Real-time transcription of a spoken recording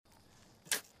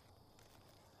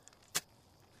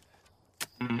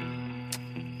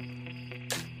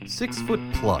6 Foot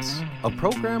Plus, a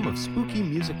program of spooky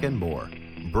music and more,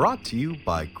 brought to you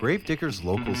by Gravediggers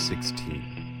Local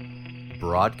 16.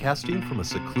 Broadcasting from a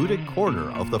secluded corner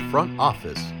of the front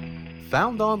office,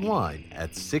 found online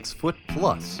at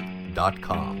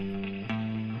 6footplus.com.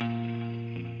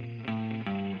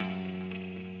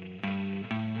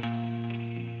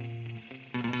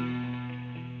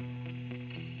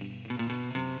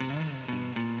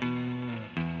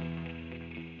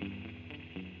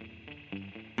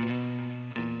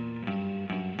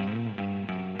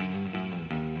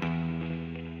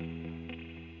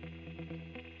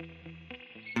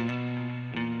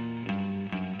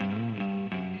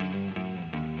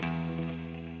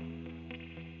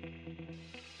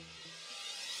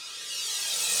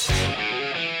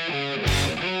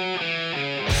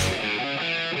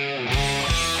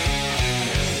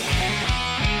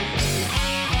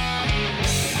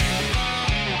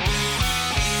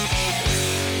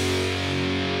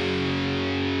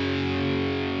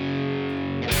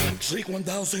 Take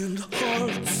 1,000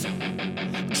 hearts,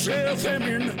 tear them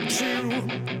in two.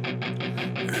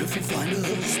 If you find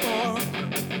a spark,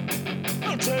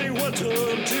 I'll tell you what to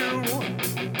do.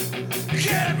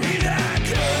 Get me that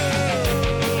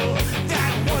girl,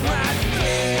 that one right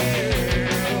there.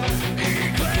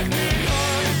 Eclectic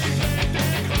heart,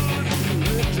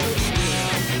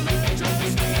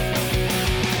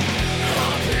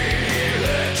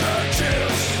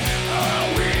 electricists. Are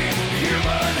we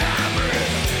human hybrid?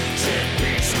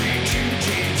 Between two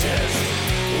Jesus,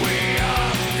 we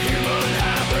are human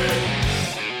hybrid.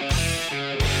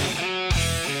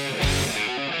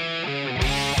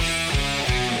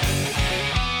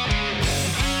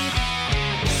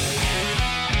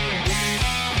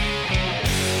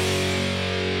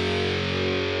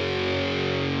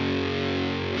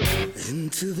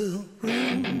 Into the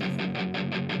room,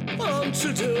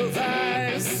 onto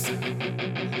device.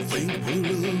 Think we're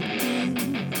looking.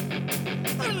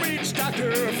 Unreach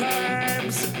Dr.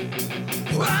 Vibes.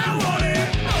 I want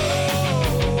it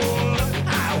all. I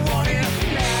want it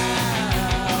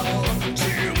now.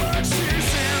 Too much too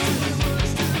soon.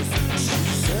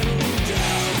 Settle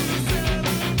down.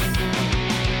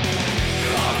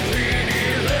 Are we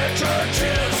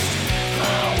electricists?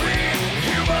 Are we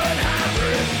human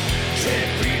hybrid? Sit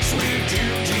between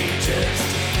two teachers.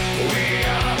 We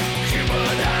are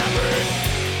human hybrid.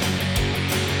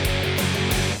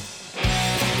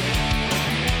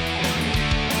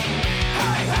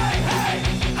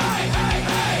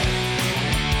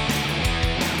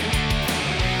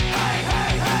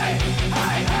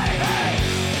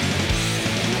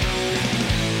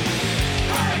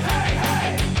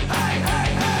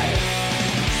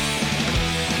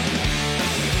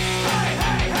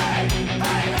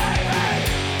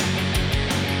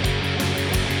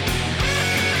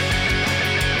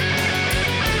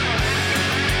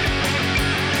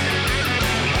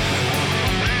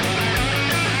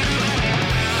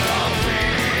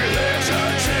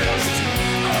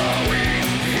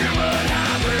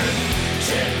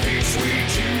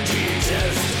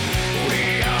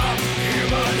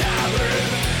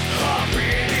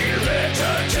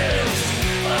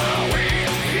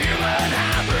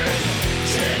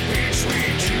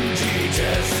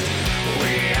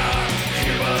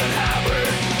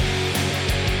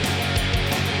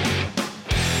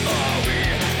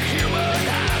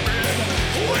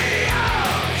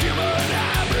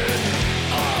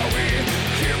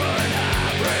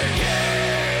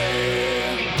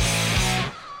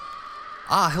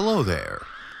 Hello there.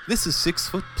 This is 6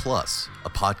 Foot Plus, a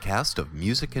podcast of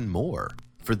music and more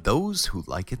for those who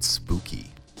like it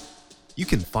spooky. You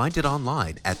can find it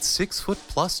online at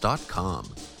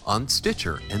 6footplus.com, on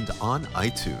Stitcher, and on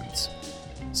iTunes.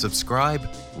 Subscribe,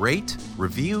 rate,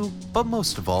 review, but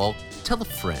most of all, tell a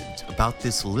friend about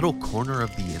this little corner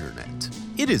of the internet.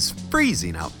 It is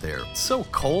freezing out there. It's so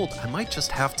cold, I might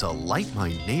just have to light my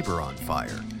neighbor on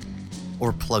fire.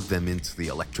 Or plug them into the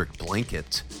electric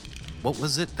blanket. What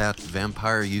was it that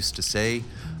vampire used to say?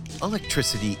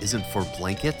 Electricity isn't for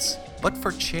blankets, but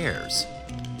for chairs.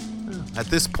 At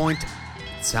this point,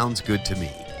 it sounds good to me.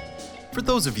 For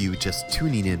those of you just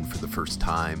tuning in for the first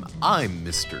time, I'm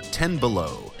Mr. 10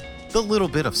 Below, the little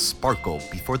bit of sparkle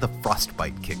before the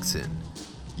frostbite kicks in.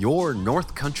 Your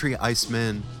North Country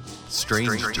Iceman,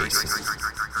 Strange Jason.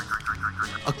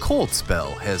 A cold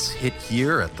spell has hit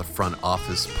here at the front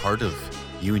office part of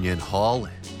Union Hall,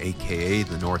 aka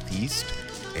the Northeast,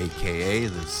 aka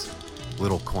this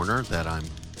little corner that I'm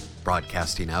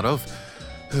broadcasting out of.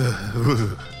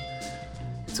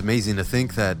 It's amazing to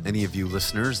think that any of you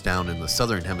listeners down in the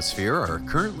Southern Hemisphere are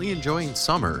currently enjoying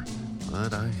summer,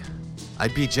 but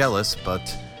I'd be jealous,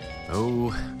 but oh,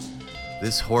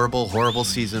 This horrible, horrible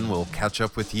season will catch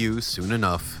up with you soon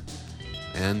enough.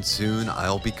 And soon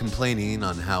I'll be complaining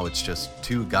on how it's just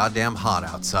too goddamn hot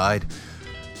outside.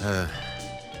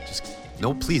 Just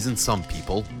no pleasing some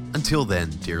people. Until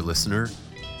then, dear listener,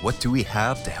 what do we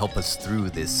have to help us through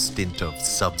this stint of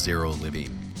sub-zero living?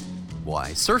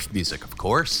 Why, surf music, of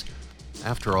course.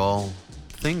 After all,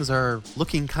 things are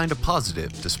looking kind of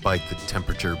positive despite the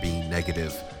temperature being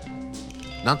negative.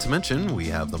 Not to mention, we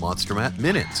have the Monster Matt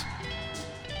Minute.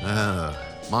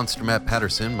 Monster Matt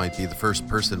Patterson might be the first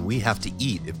person we have to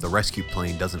eat if the rescue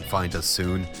plane doesn't find us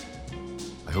soon.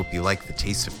 I hope you like the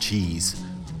taste of cheese.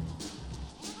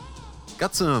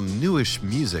 Got some newish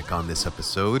music on this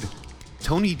episode.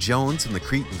 Tony Jones and the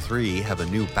Cretin 3 have a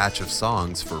new batch of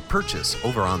songs for purchase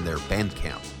over on their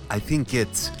Bandcamp. I think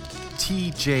it's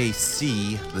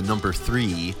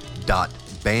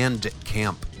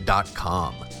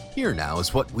tjc3.bandcamp.com. Here now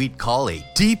is what we'd call a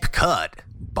deep cut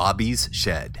Bobby's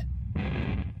Shed.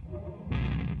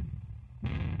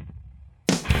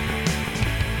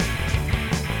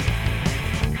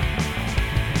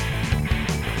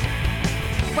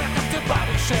 Welcome to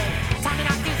Bobby Shed. Tommy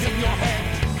Knock is in your head.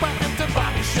 Welcome to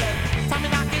Bobby Shed. Tommy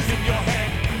Knock is in your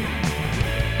head.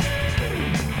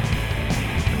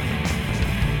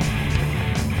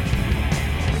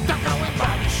 Don't go in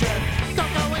Bobby Shed.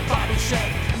 Don't go in Bobby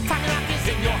Shed. Tommy Knock is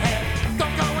in your head.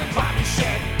 Don't go in Bobby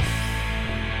Shed.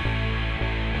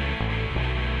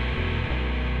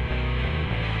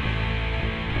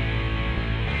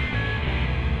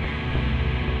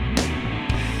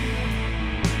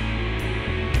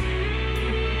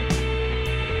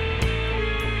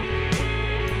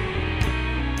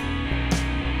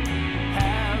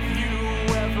 Have you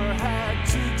ever had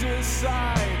to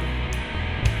decide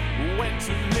when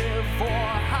to live or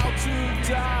how to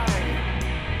die?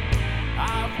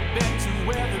 I've been to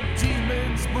where the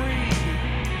demons breed,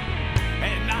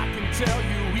 and I can tell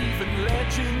you even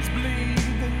legends bleed.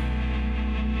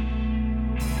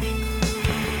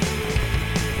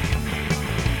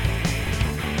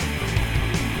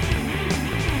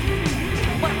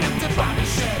 Welcome to Bobby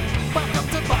Shed. Welcome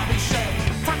to Bobby Shed.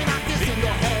 Tommy Knock is in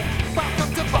your head.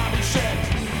 Welcome to Bobby Shed.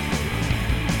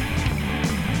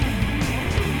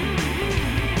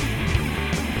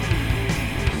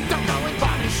 Don't go in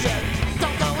Bobby Shed.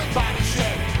 Don't go in Bobby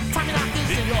Shed. Tommy Knock is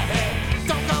in your head.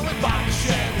 Don't go in Bobby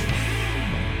Shed.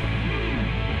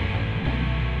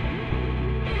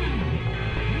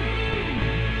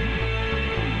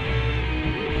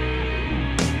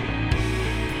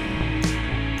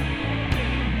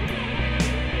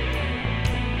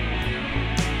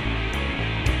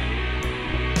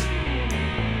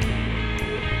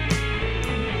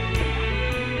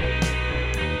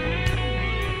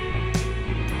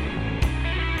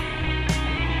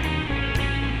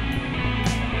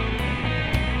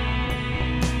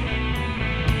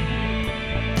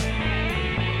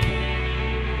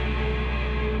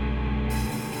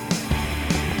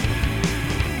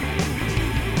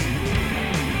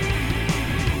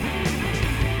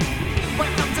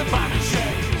 Welcome to Bobby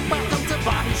Shed. Welcome to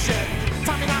Bobby Shed.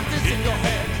 Tommy Knock is in your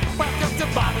head. Welcome to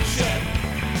Bobby Shed.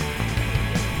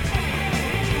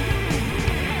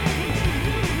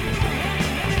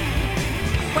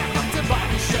 Welcome to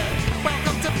Bobby Shed.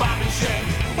 Welcome to Bobby Shed.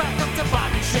 Welcome to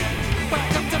Bobby Shed.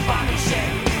 Welcome to Bobby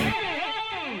Shed.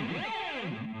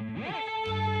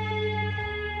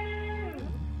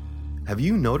 Have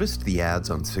you noticed the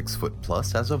ads on 6 Foot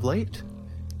Plus as of late?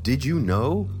 Did you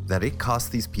know that it costs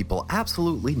these people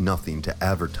absolutely nothing to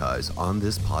advertise on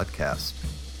this podcast?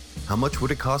 How much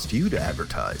would it cost you to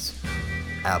advertise?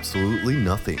 Absolutely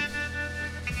nothing.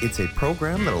 It's a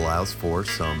program that allows for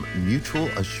some mutual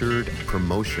assured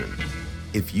promotion.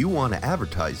 If you want to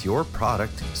advertise your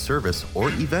product, service, or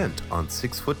event on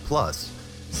 6 Foot Plus,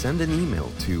 send an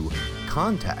email to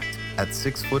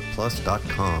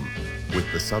contact@6footplus.com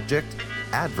with the subject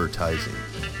advertising.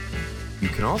 You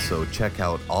can also check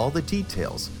out all the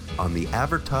details on the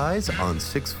Advertise on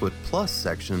 6 Foot Plus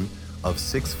section of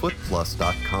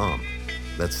 6footplus.com.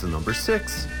 That's the number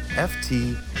 6,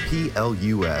 FTPLUS.com.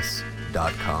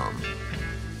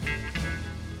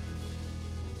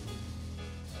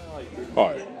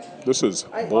 Hi, this is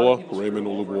Bola Raymond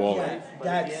Olubuwale,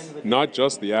 not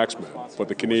just the Axeman, but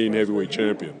the Canadian heavyweight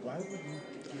champion.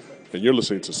 And you're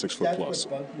listening to 6 Foot Plus.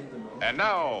 And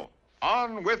now,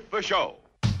 on with the show.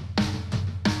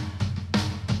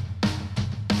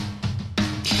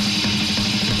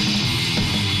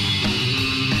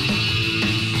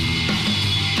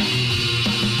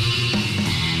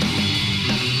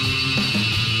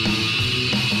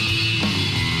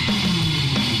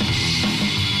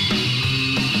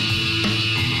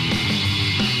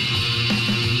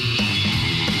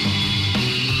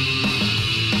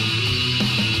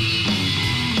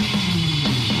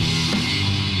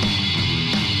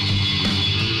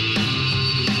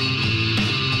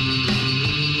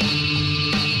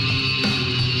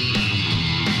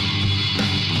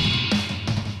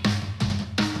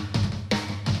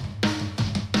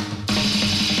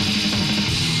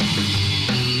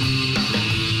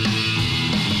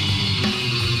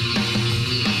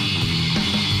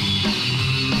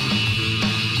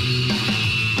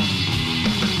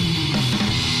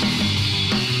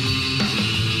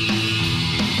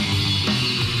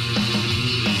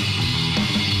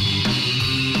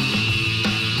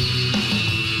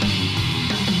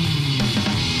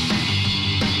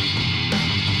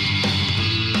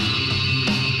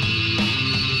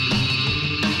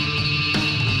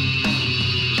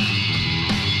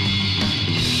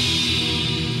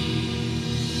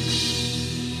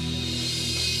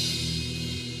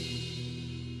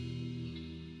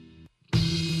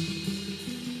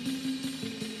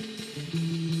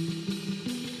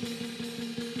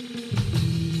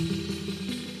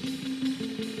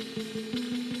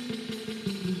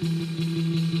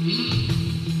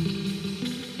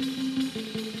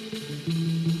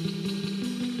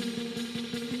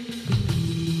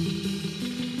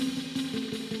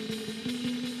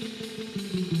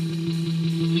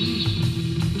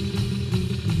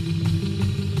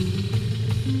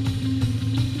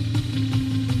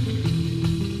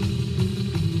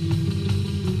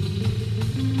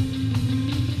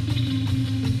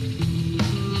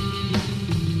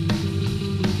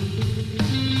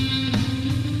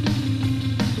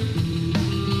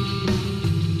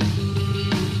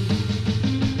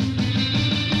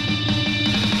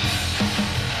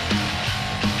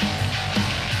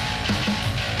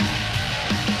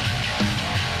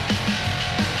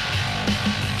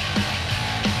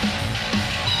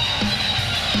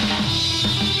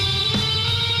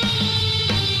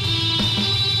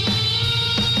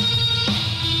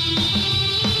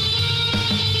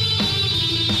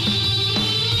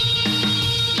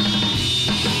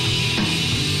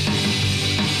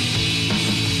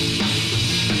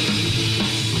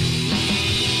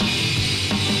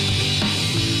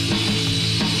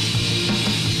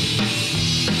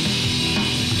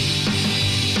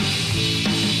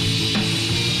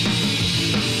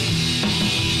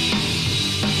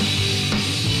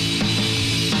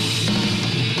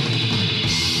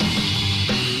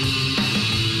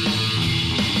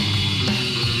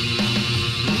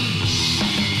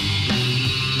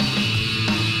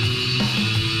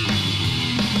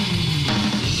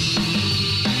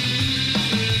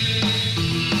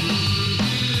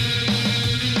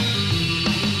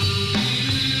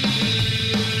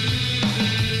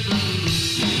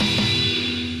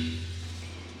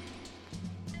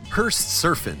 Hearst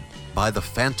Surfin' by the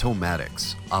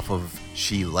Phantomatics off of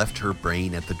She Left Her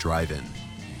Brain at the Drive-In.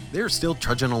 They're still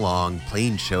trudging along,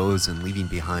 playing shows and leaving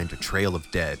behind a trail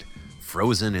of dead,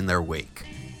 frozen in their wake.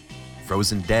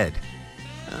 Frozen Dead.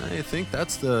 I think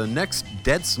that's the next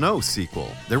Dead Snow sequel.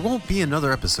 There won't be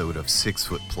another episode of 6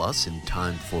 Foot Plus in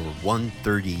time for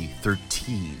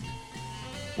 13013.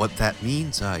 What that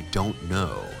means, I don't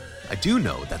know. I do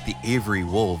know that the Avery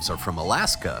Wolves are from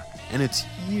Alaska, and it's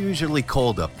usually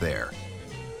cold up there.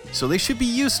 So they should be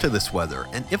used to this weather,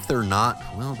 and if they're not,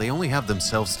 well, they only have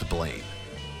themselves to blame.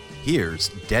 Here's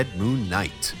Dead Moon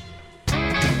Night.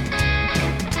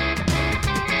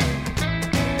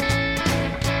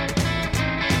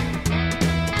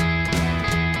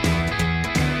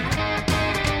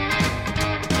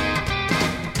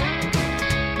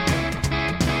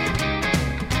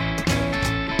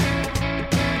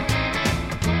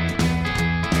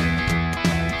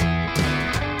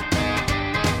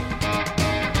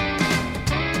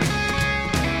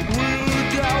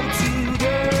 Look out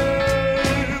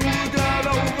today, look out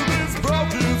over this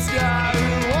broken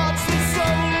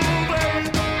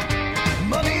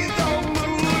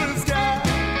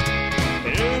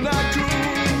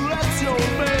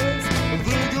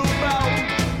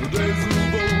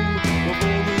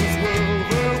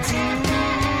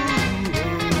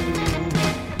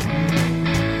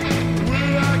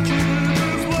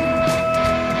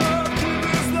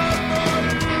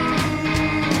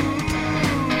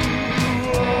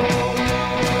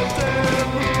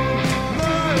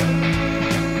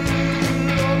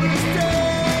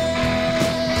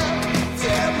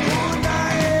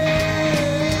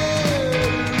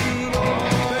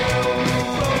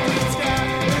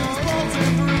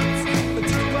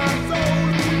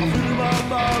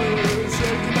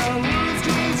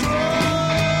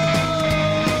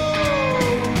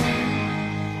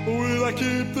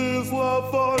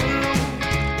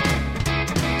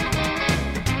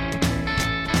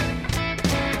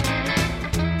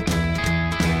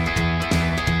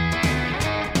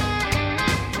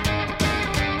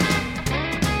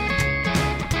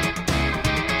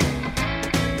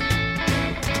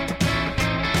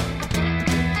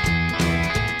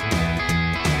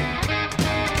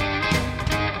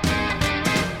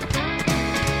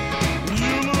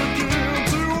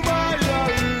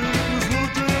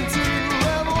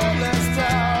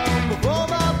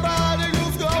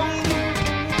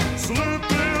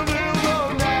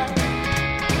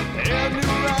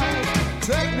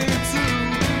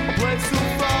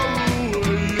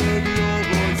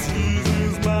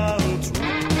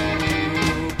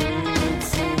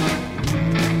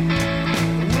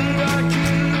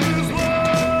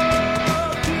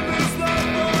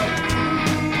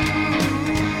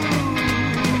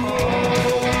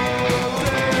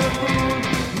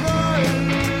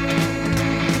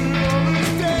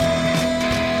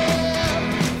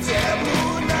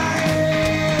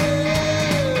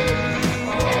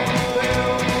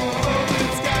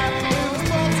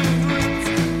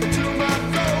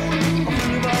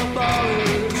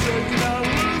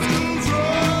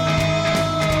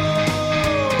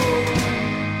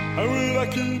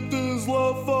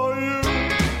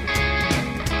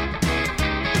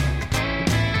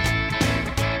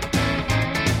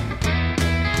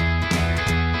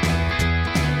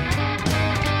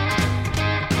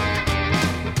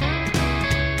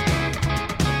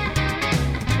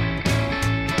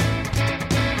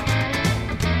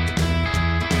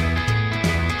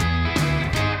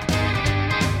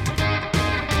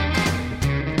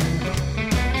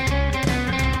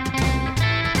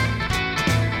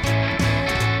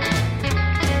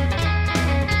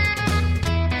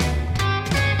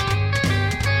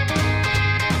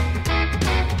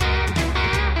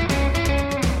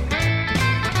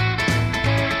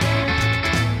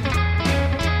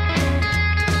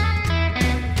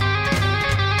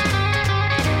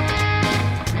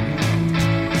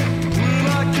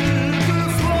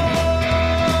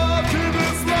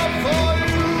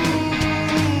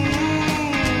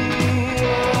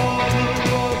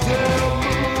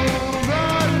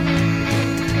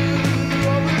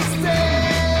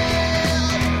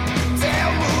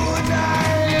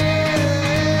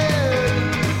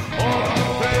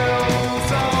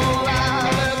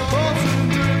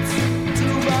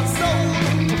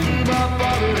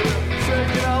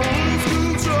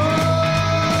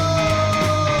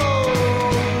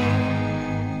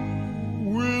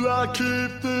I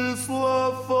keep this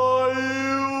love for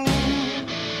you.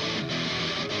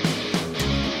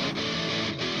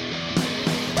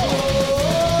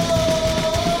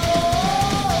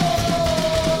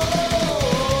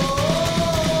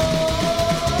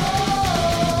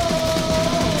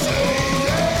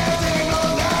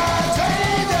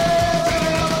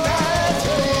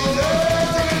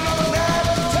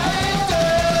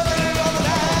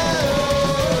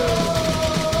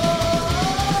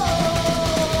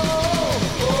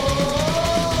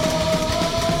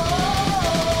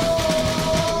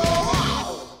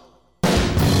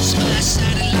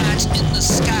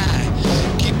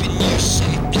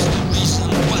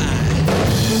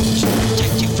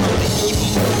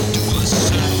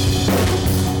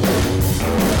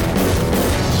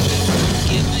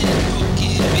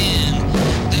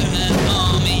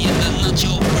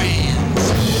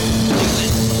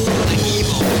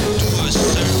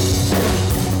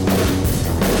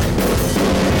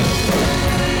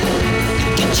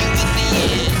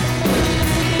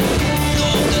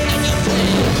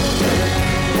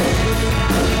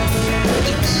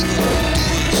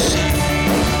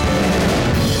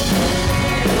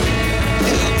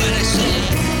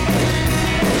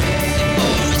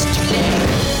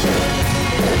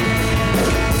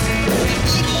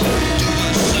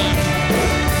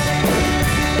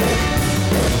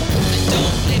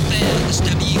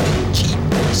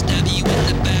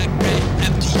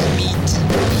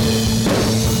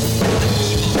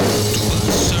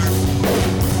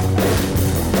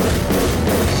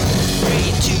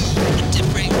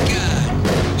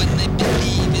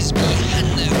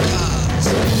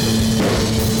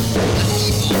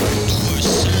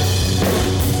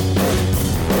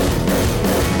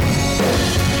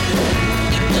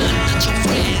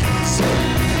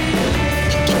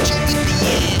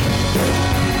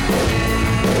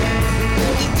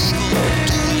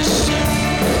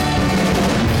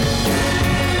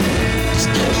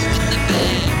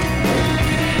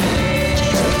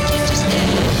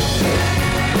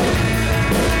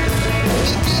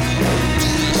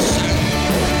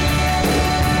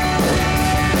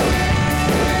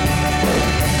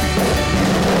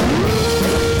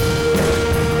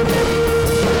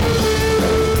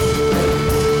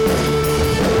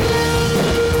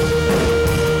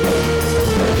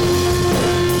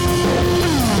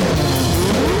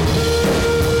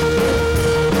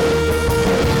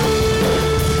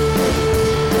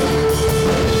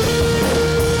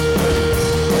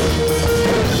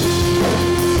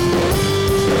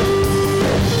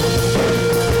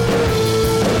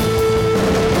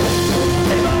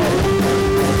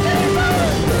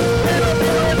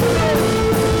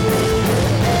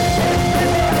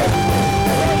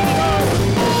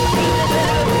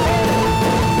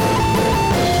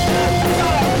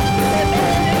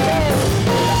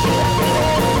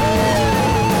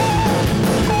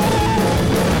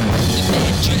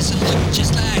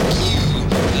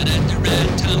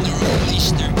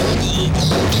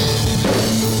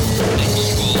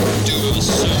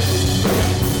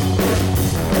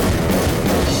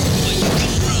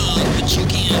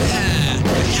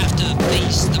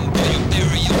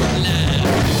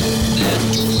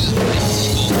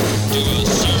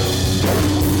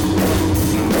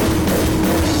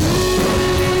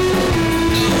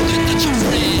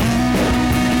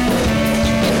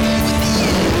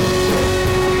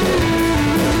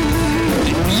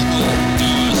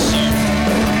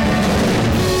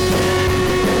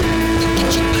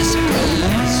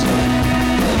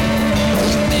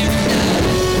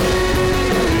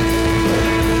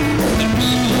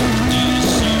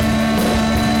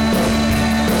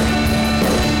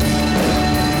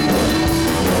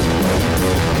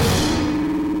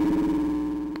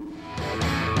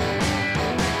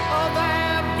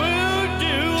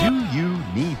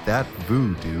 That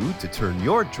voodoo to turn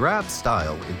your drab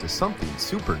style into something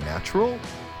supernatural?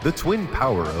 The twin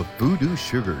power of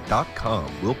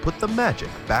VoodooSugar.com will put the magic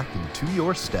back into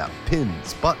your step.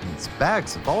 Pins, buttons,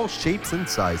 bags of all shapes and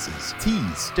sizes,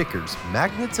 tees, stickers,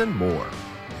 magnets, and more.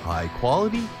 High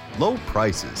quality, low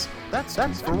prices. That's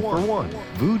for one.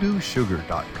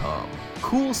 VoodooSugar.com.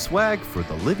 Cool swag for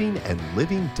the living and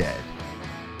living dead.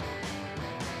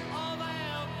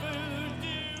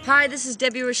 Hi, this is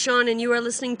Debbie Rochon, and you are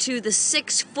listening to the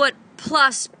 6 Foot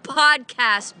Plus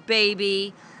podcast,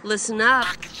 baby. Listen up.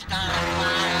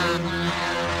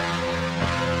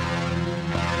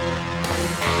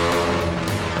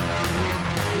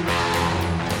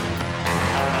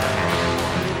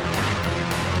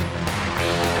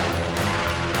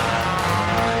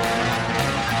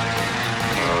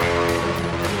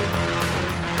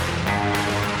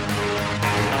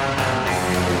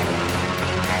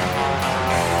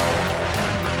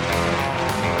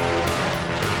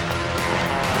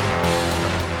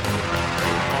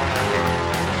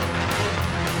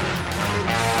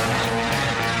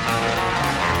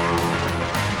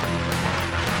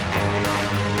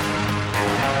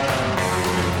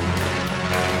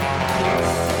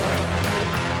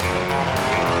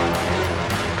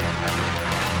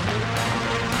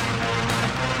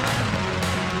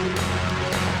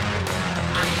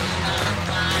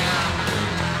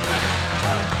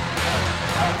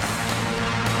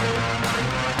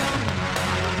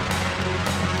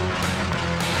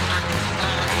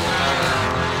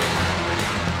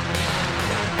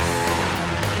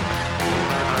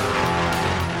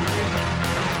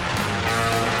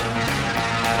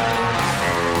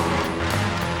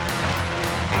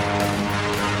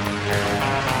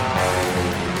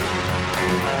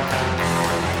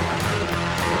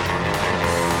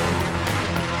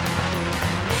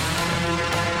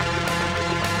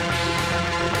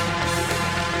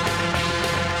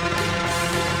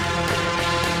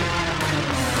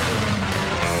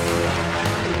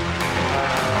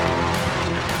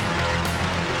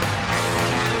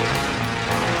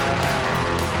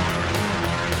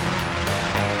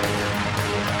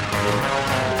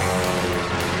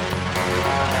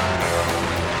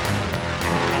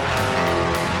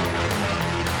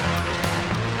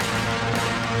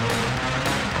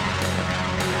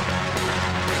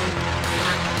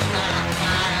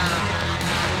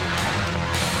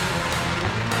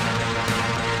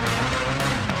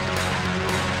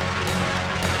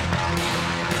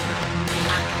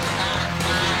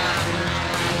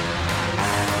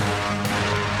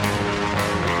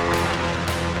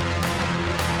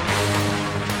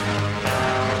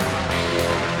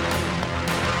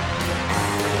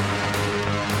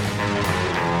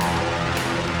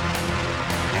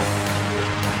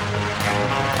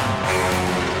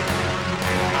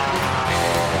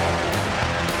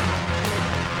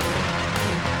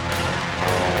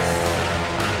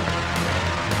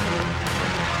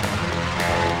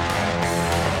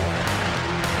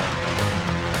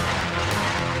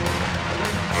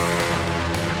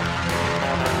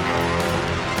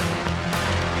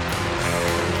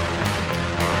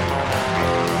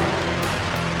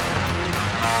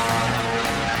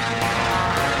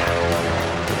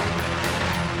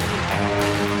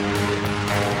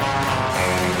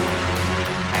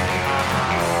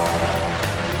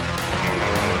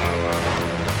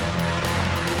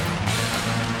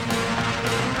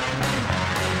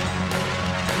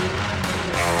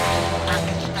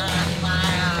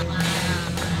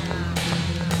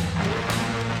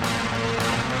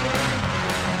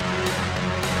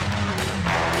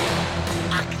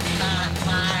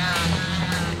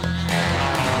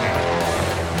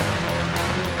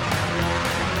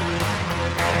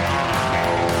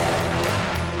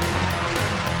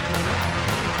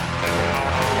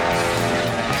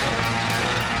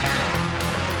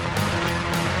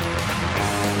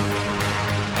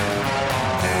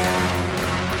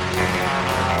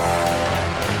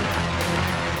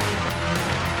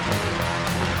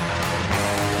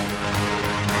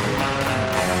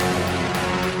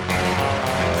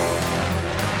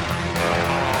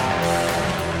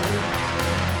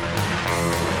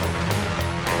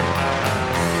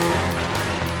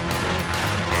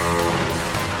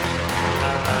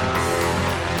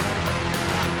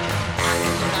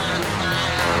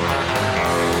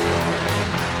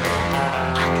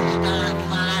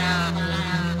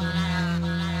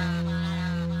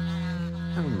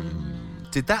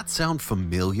 Did that sound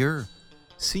familiar?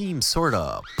 Seems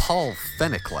sorta Paul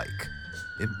Fennick-like.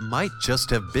 It might just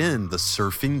have been the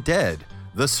Surfing Dead,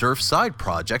 the Surfside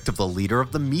project of the leader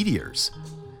of the Meteors.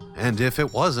 And if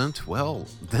it wasn't, well,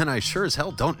 then I sure as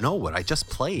hell don't know what I just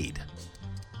played.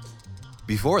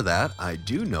 Before that, I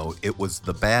do know it was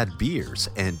the Bad Beers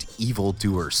and Evil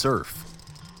Doer Surf.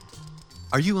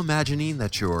 Are you imagining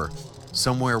that you're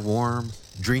somewhere warm,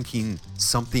 drinking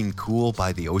something cool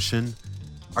by the ocean?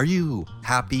 Are you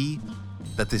happy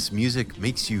that this music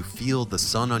makes you feel the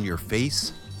sun on your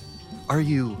face? Are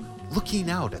you looking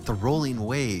out at the rolling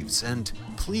waves and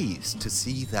pleased to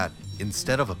see that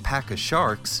instead of a pack of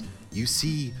sharks, you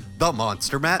see the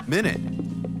Monster Matt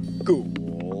Minute? Good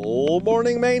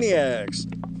morning, maniacs!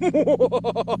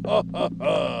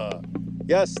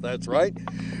 Yes, that's right.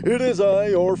 It is I,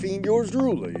 your fiend, yours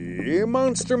truly,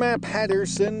 Monster Matt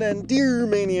Patterson, and dear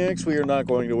maniacs, we are not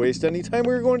going to waste any time.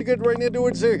 We're going to get right into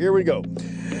it, so here we go.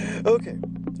 Okay,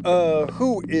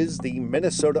 who is the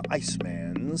Minnesota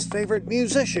Iceman's favorite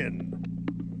musician?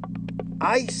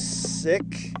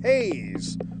 Isaac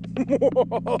Hayes.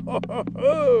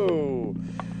 Oh,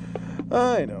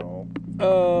 I know.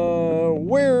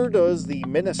 Where does the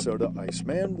Minnesota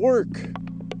Iceman work?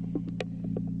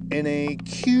 In a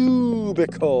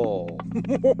cubicle.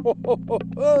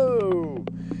 Oh,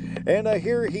 and I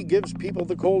hear he gives people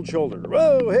the cold shoulder.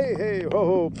 Oh, hey, ho,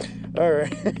 ho. All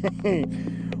right.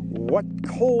 What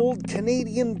cold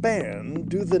Canadian band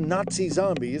do the Nazi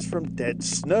zombies from Dead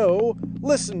Snow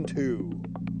listen to?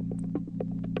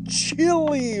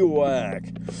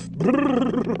 Chilliwack.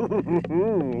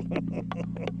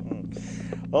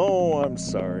 Oh, I'm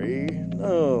sorry.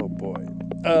 Oh, boy.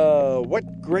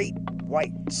 What great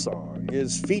white song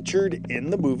is featured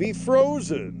in the movie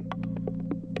Frozen?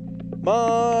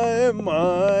 My,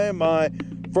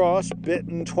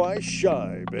 frostbitten twice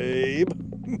shy, babe.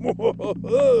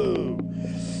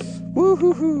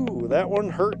 Woo-hoo-hoo, that one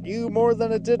hurt you more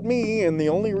than it did me, and the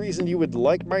only reason you would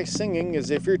like my singing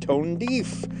is if you're tone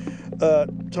deaf,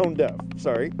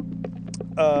 sorry.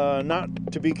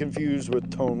 Not to be confused with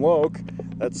tone loc.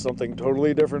 That's something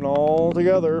totally different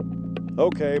altogether.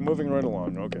 Okay, moving right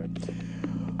along, okay.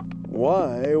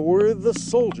 Why were the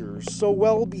soldiers so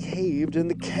well behaved in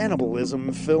the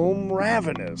cannibalism film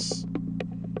Ravenous?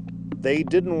 They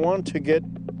didn't want to get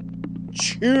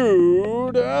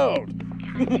chewed out.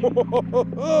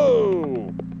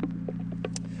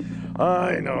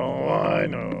 I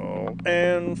know.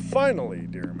 And finally,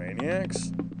 dear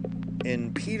maniacs,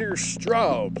 in Peter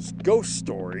Straub's ghost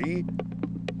story,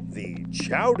 the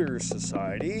Chowder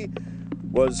Society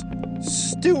was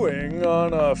stewing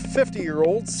on a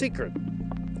 50-year-old secret.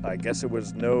 I guess it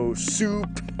was no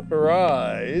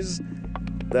surprise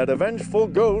that a vengeful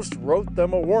ghost wrote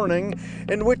them a warning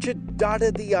in which it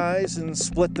dotted the I's and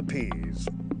split the P's.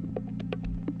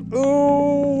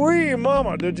 Ooh-wee,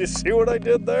 mama, did you see what I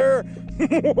did there?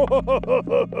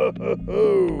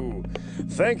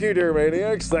 Thank you, dear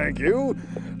maniacs, thank you.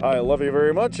 I love you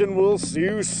very much, and we'll see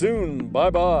you soon.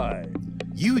 Bye-bye.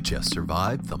 You just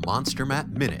survived the Monster Matt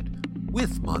Minute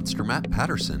with Monster Matt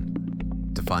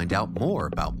Patterson. To find out more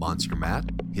about Monster Matt,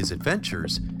 his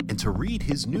adventures, and to read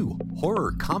his new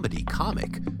horror comedy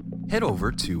comic, head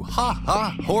over to Ha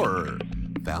Ha Horror,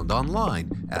 found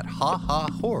online at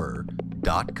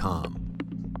hahahorror.com.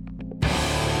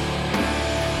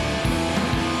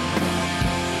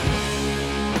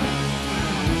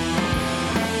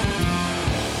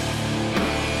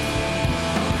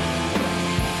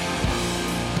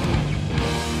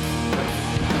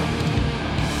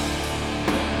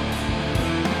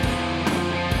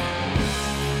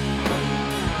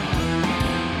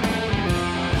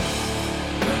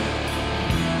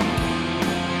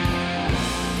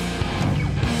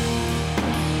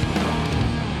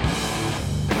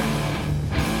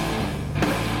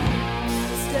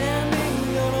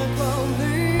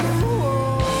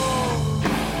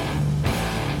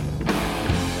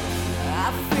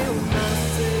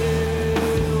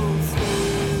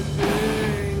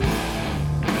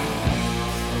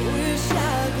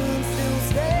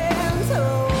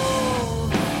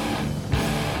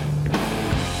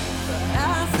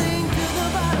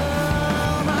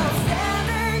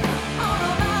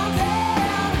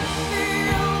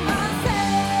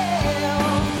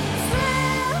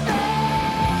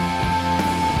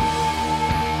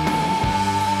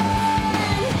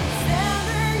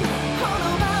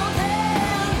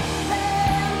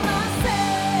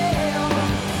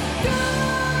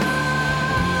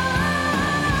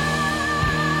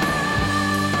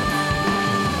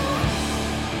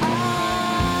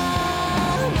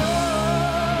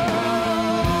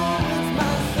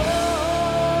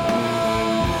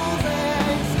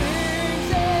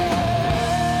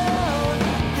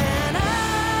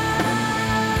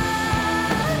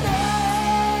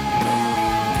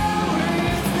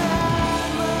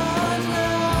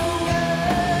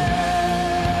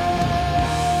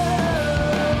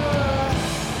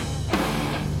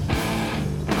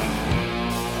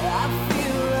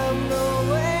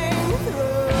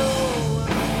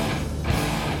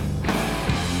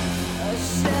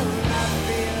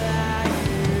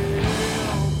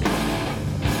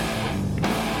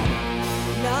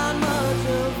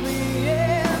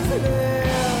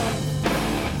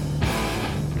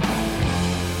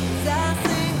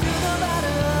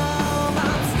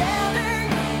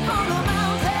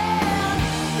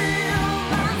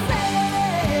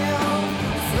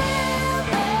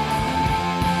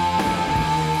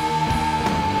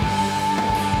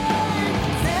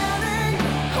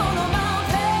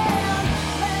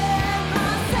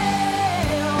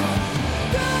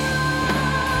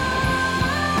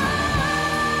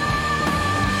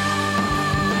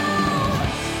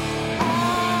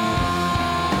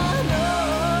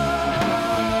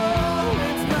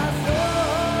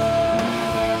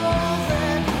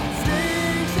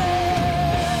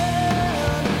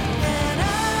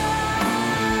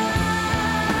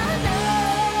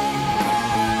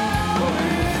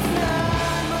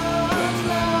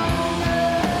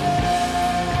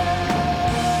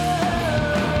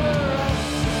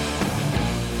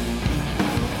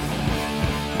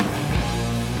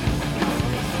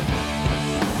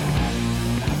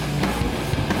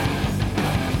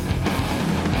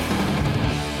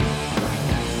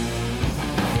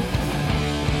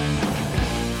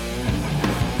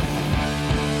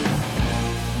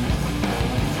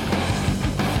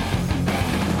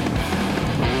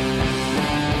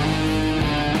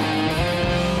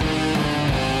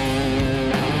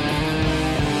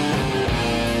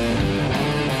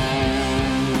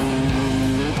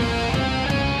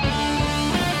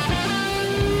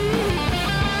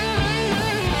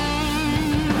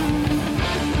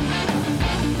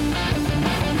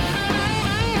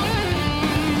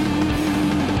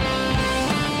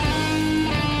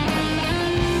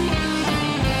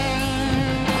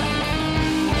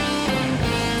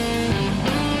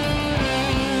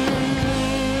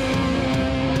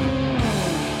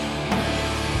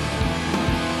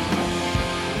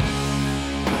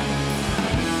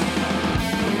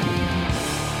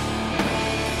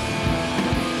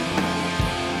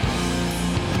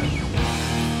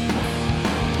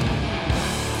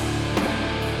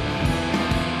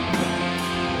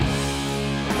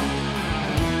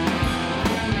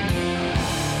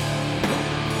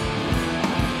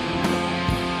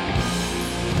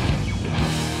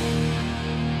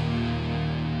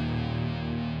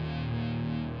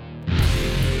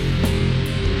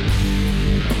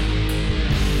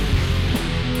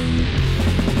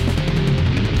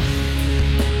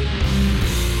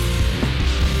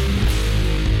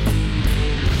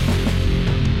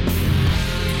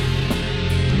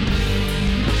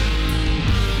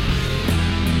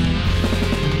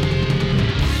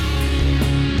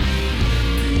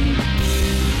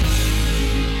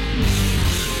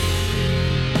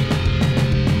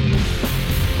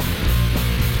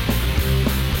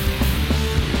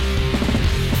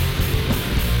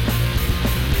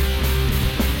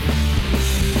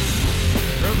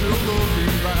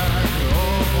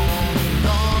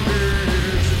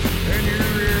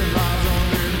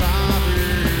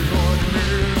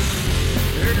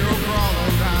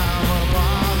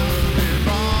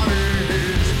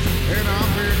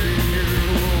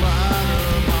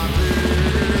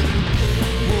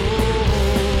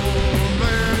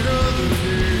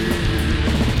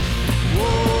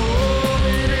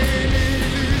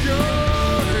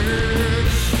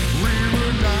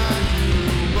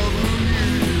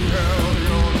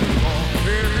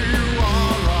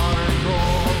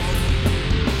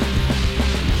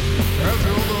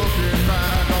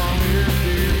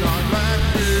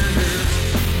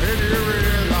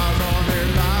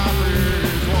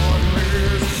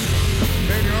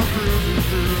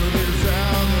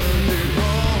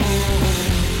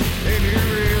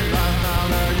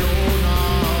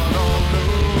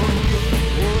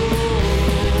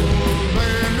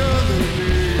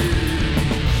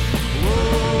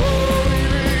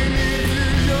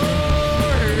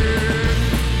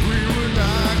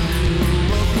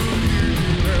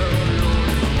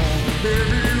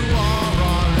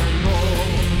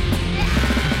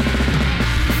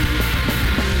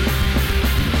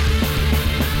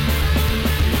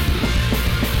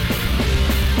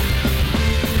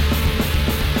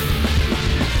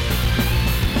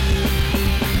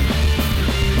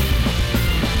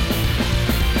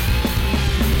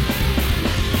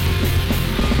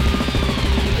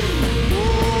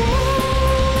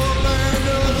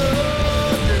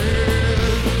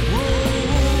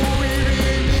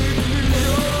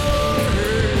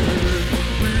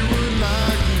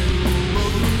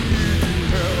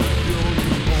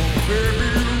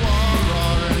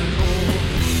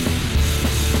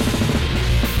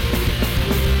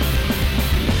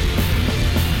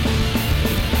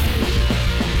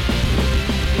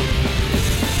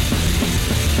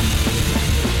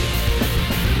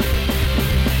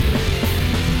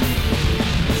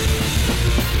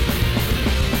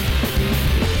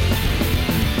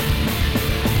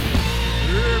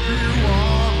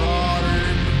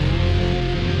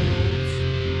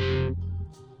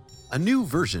 a new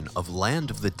version of Land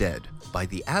of the Dead by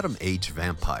the Atom Age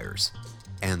Vampires,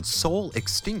 and Soul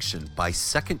Extinction by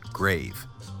Second Grave.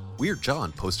 Weird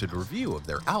John posted a review of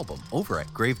their album over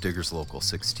at Gravediggers Local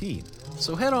 16,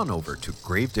 so head on over to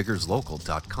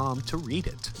gravediggerslocal.com to read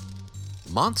it.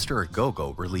 Monster A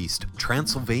Go-Go released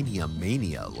Transylvania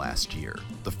Mania last year,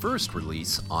 the first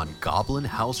release on Goblin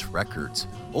House Records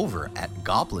over at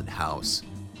Goblin House,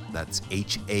 that's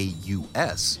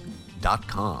HAUS.com.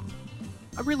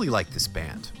 I really like this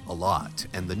band a lot,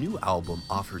 and the new album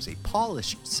offers a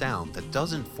polished sound that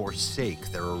doesn't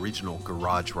forsake their original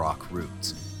garage rock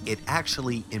roots. It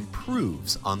actually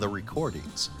improves on the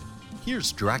recordings.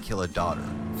 Here's Dracula Daughter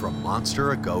from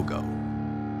Monster A Go-Go.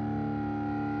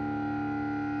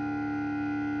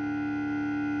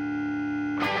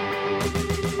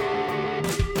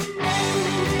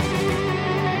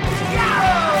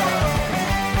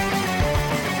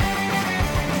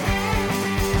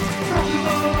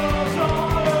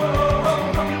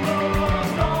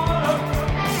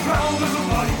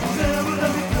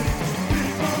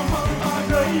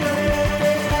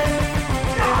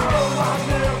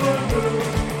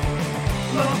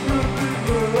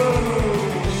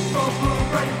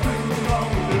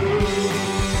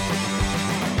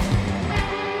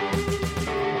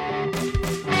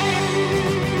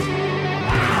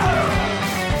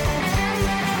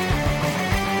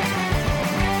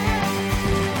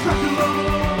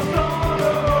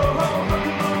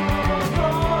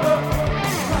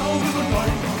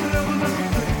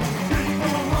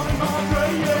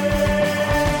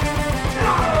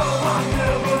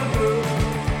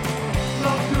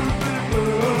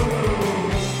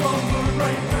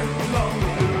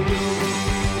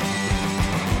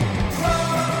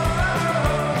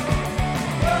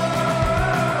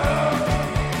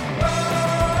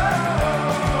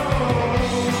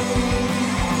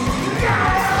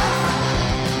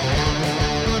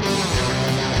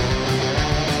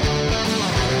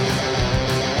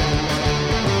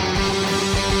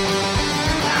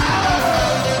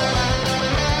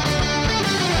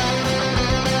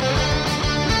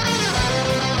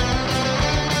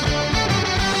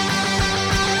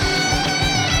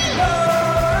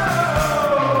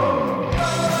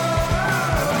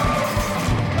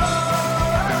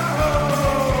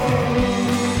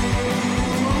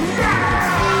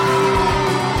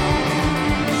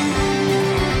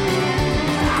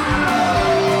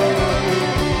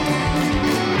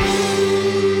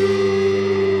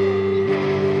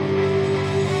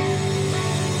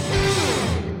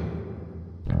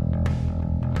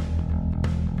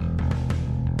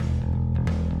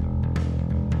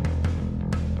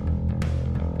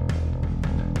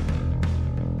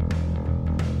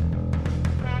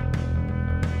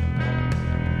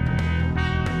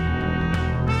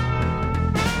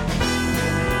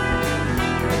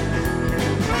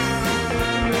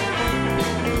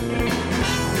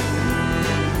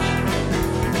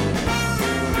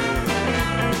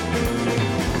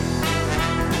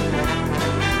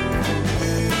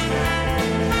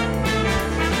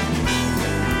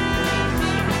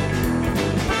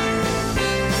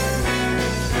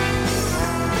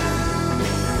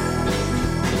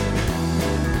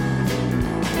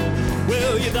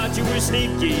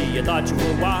 Sneaky, you thought you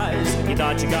were wise. You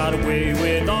thought you got away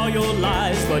with all your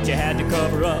lies, but you had to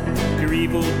cover up your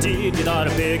evil deed. You thought a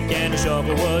pick and a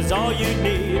shovel was all you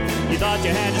need. You thought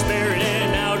you had to spare it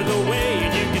and out of the way,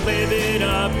 and you could live it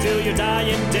up till your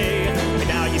dying day. But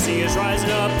now you see us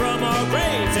rising up from our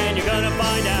graves, and you're gonna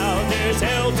find out there's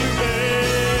hell to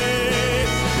pay.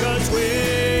 'Cause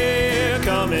we're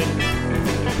coming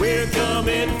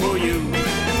for you.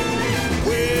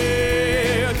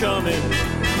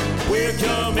 We're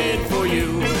coming for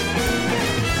you.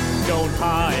 Don't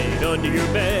hide under your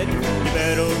bed. You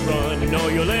better run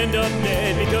or you'll end up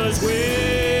dead, because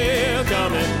we're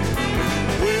coming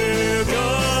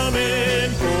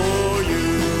for you.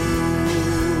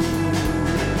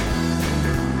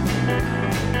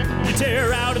 You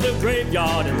tear out of the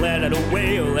graveyard and let out a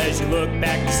wail as you look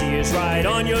back to see us right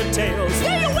on your tail.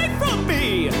 Stay away from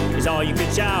me is all you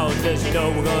could shout, 'cause you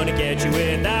know we're gonna get you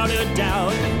without a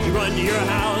doubt. You run to your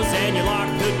house and you lock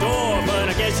the door, but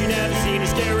I guess you never seen a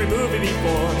scary movie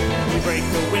before. We break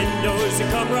the windows and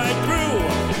come right through.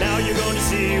 Now you're gonna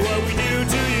see what we do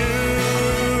to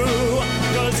you.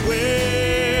 'Cause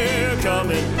we're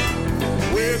coming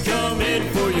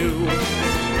for you.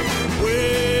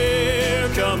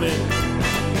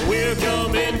 We're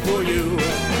coming for you.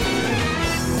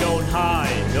 Don't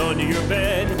hide under your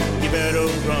bed. You better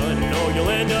run or you'll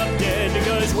end up dead,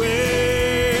 because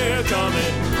we're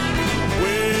coming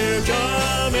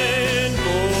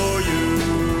for you.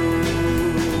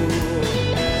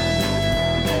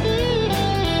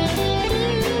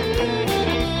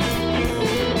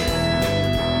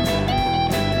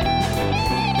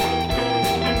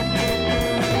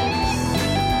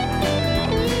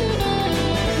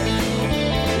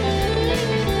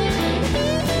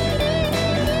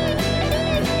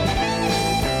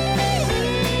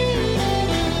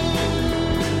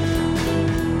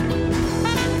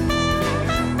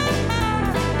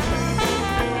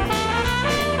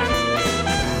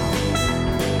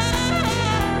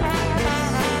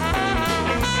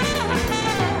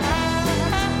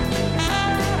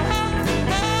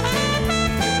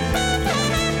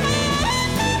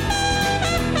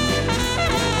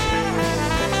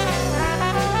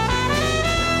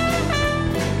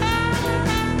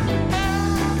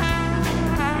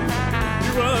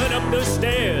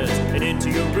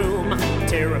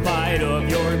 terrified of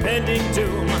your impending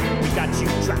doom. We got you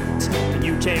trapped, and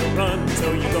you can't run,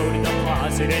 so you go to the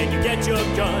closet and you get your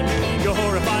gun. You're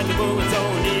horrified, the bullets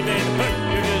don't even hurt.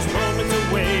 You're just moments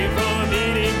away from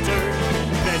eating dirt.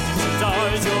 Vengeance is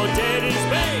ours, you're dead in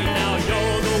Spain. Now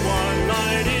you're the one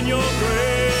lying in your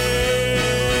grave.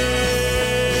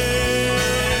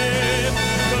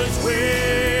 'Cause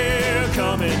we're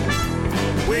coming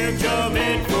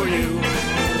for you.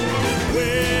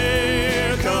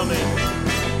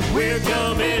 We're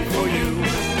coming for you.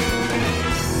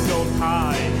 Don't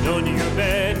hide under your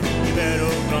bed, you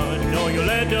better run or you'll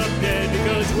end up dead,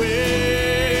 because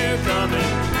we're coming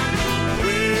for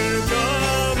you.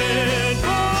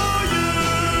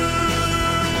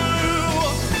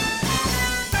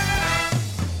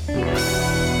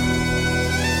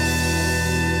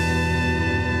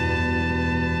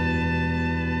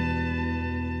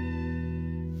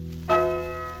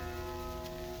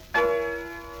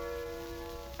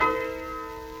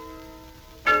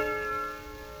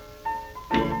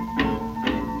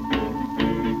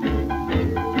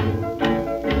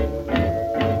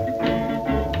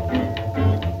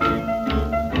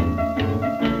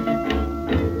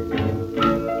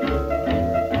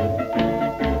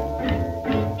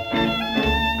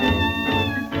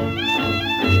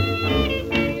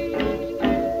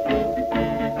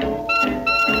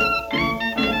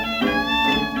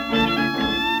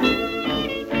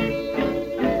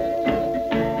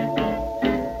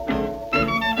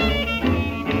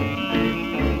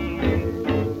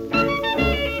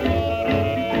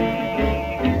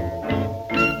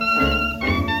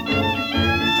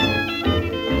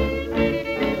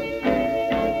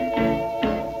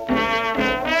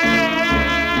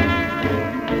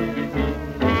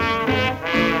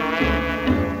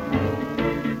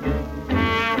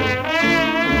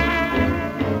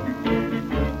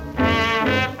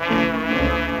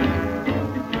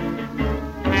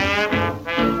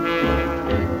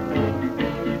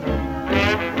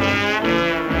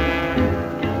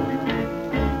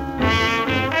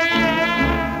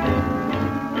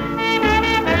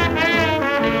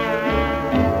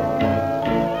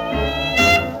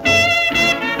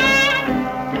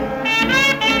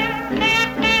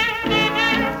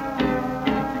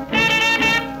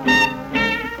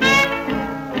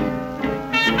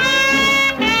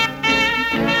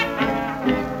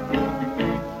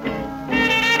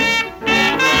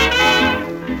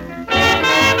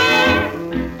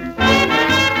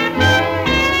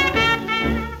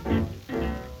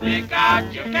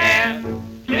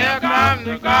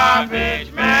 the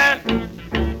garbage man.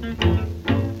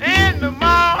 In the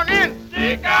morning,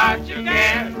 stick out your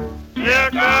can. Here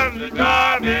comes the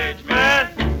garbage man.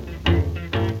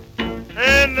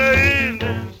 In the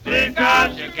evening, stick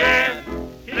out your can.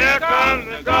 Here comes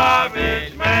the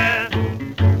garbage man.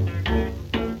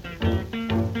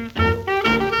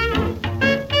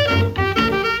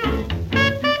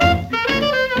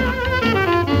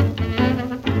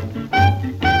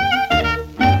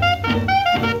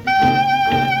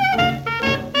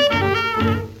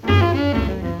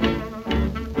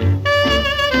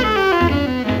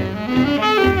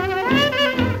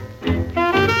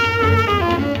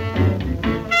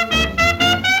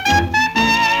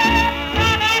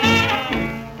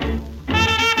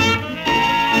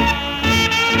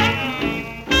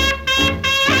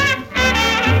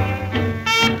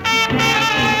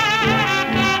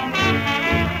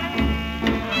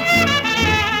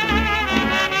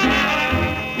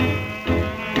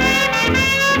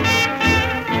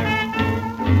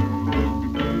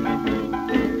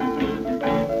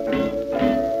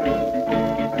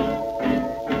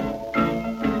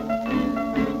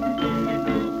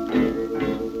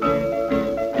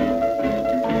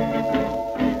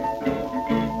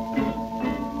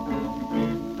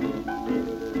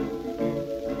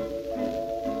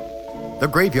 The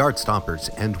Graveyard Stompers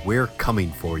and We're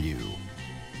Coming For You.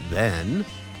 Then,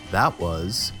 that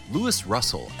was Louis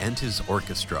Russell and his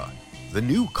orchestra, The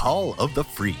New Call of the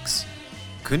Freaks.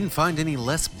 Couldn't find any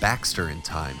Les Baxter in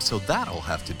time, so that'll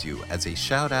have to do as a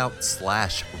shout out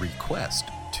 / request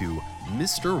to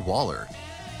Mr. Waller,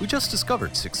 who just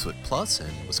discovered 6 Foot Plus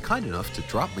and was kind enough to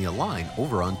drop me a line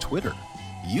over on Twitter.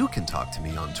 You can talk to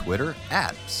me on Twitter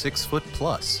at 6 Foot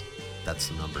Plus. That's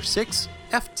the number 6,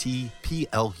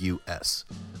 FTPLUS.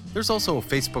 There's also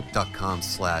facebook.com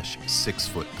 / 6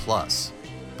 Foot Plus.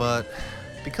 But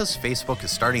because Facebook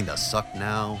is starting to suck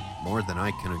now, more than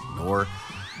I can ignore,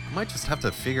 I might just have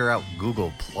to figure out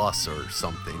Google Plus or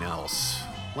something else.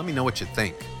 Let me know what you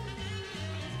think.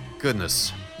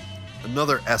 Goodness,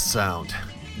 another S sound.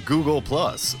 Google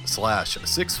Plus /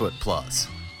 6 Foot Plus.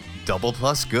 Double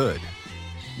plus good.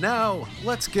 Now,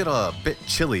 let's get a bit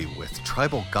chilly with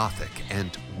Tribal Gothic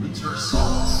and Winter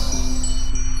Solace.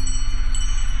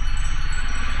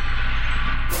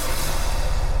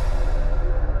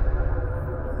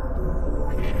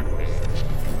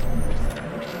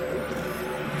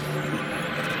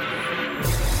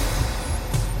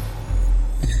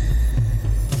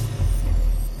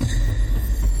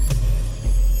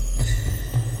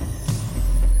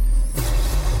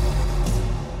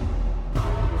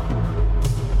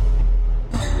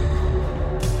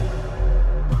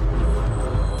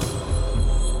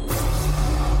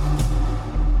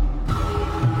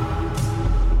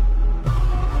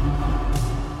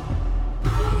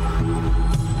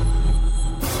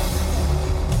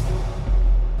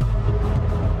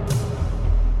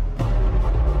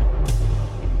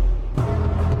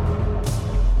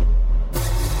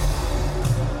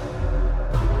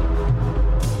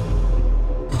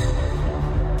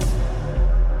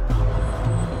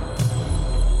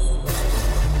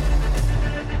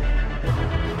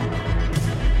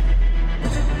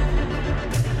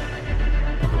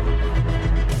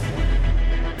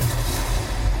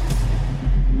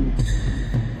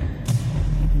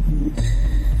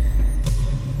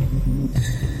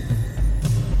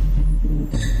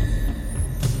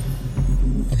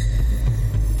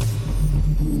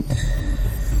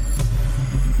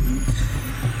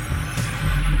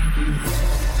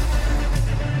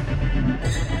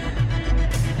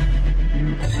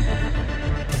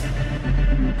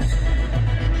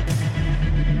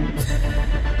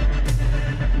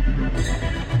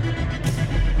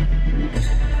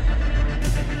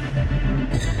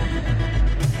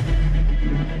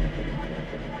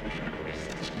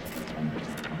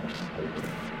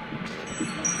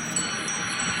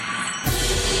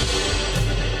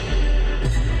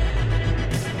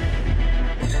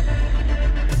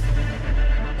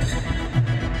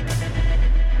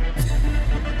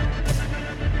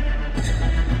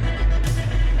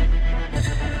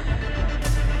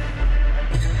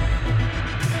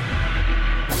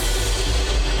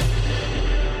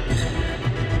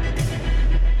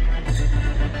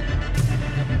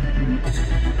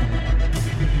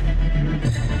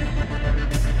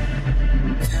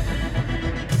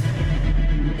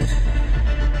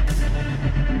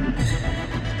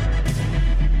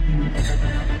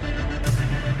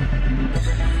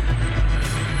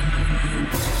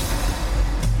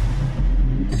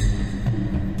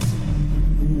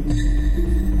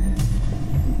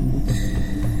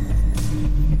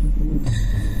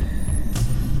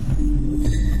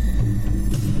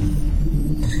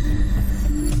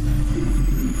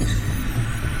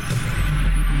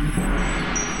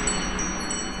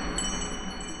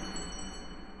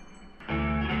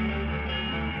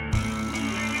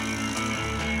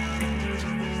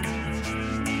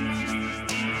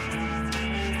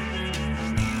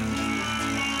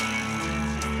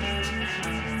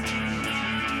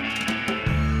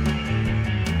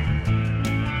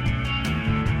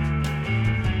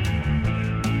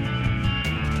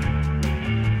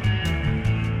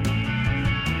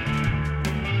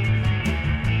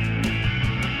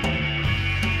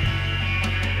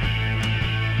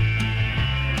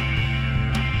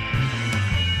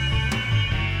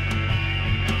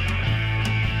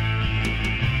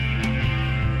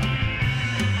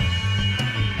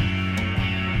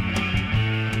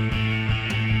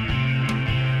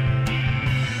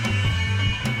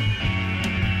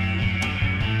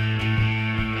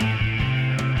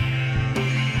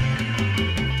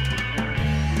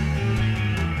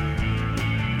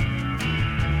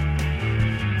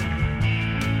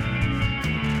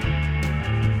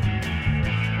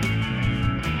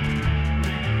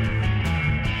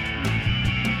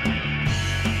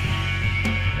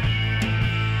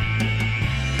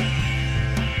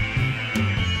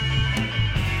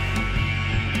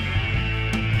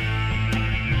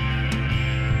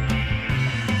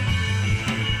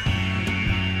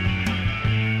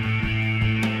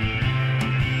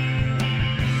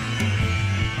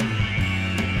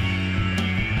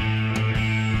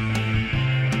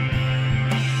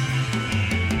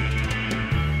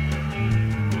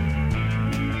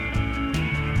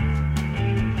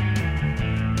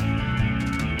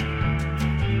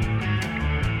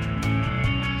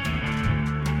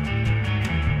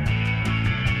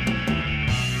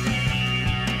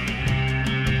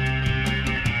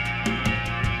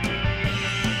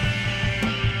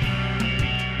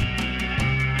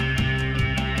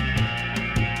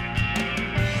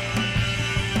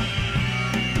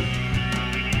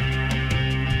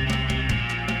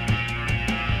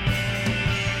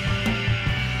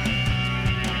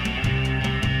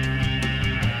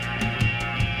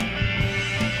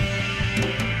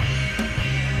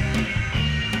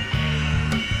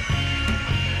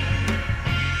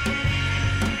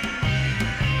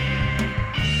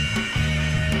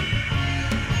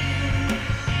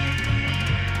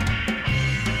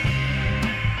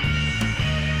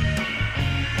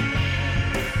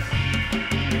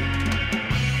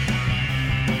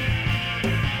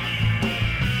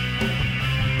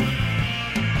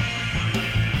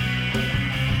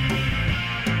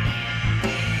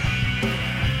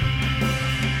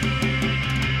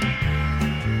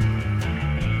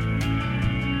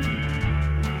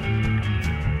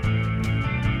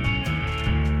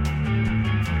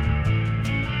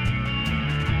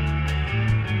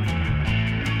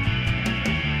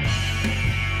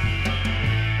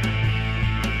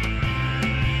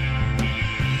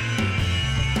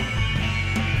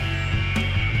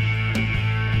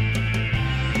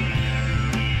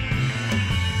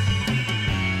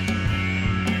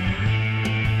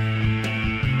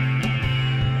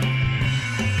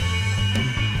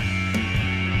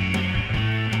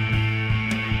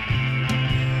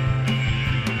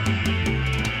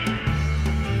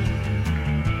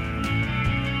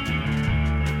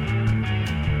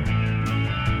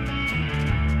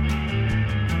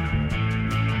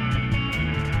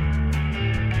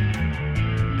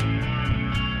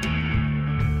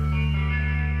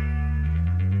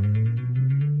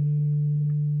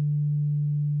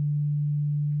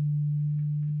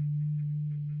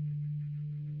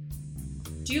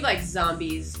 Do you like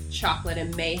zombies, chocolate,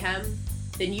 and mayhem?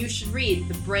 Then you should read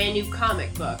the brand new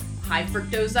comic book, High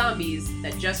Fructose Zombies,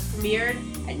 that just premiered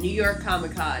at New York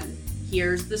Comic Con.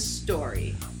 Here's the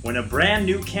story. When a brand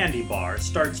new candy bar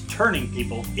starts turning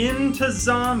people into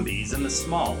zombies in the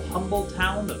small, humble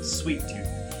town of Sweet Tooth,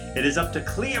 it is up to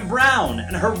Clea Brown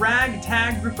and her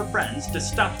ragtag group of friends to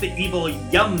stop the evil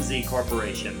Yumsy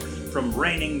Corporation from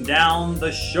raining down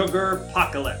the sugar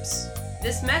apocalypse.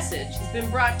 This message has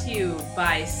been brought to you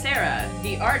by Sarah,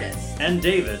 the artist, And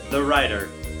David, the writer.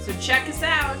 So check us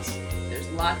out. There's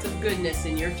lots of goodness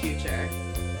in your future.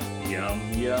 Yum,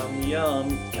 yum,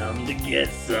 yum. Come to get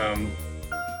some.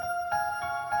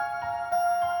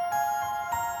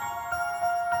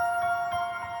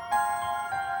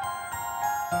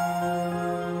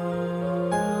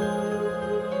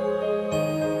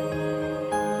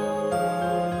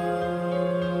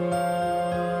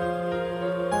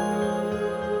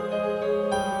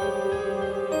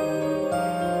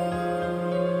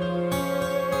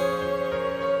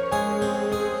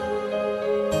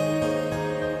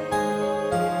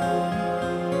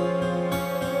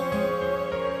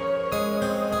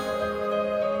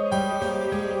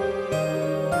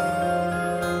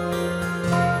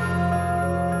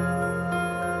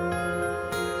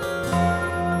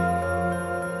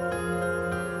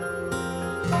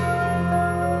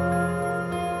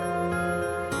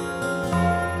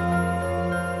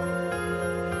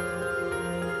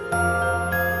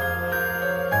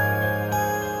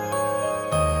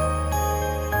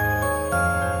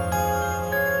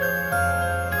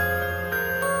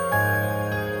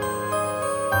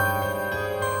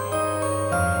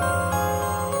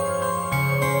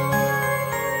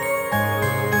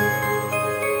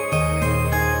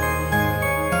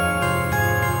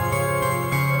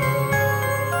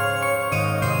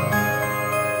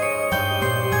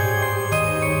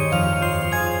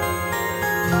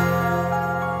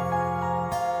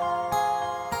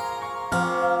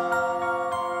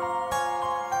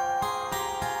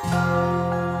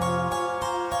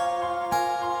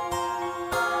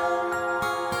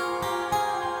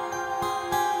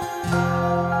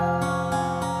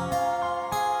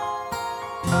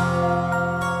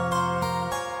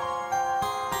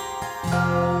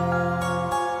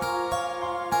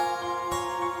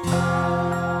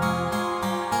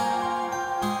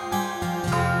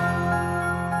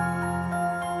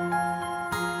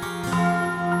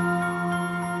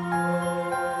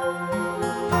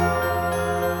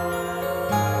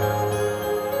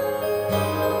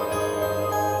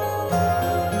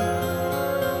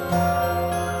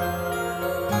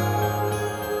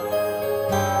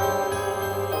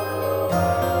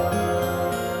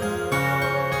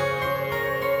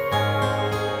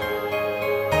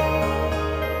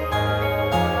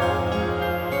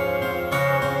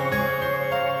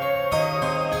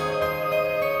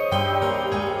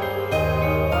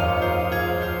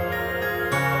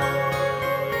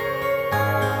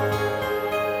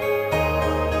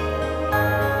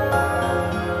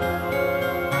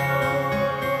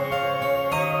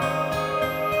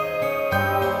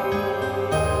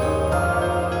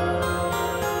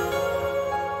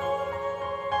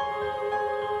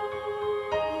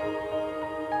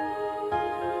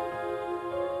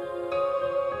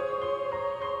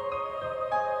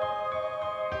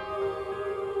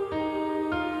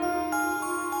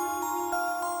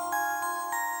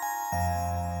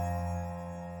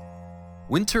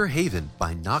 Winter Haven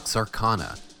by Nox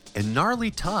Arcana, and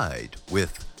Gnarly Tide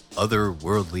with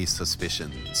Otherworldly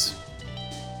Suspicions.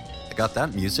 I got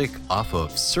that music off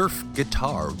of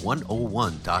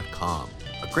surfguitar101.com,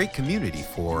 a great community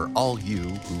for all you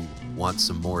who want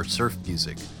some more surf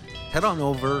music. Head on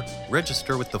over,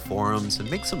 register with the forums, and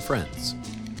make some friends.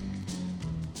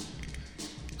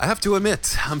 I have to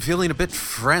admit, I'm feeling a bit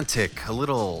frantic, a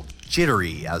little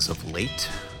jittery as of late.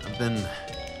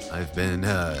 I've been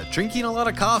drinking a lot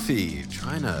of coffee,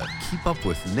 trying to keep up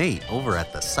with Nate over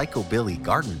at the Psychobilly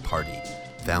Garden Party,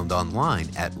 found online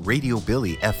at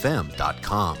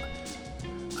radiobillyfm.com.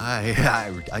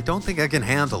 I don't think I can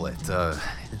handle it.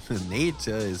 Nate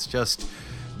is just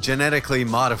genetically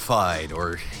modified,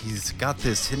 or he's got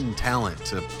this hidden talent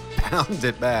to pound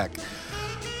it back.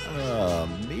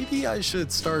 Maybe I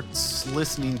should start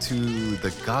listening to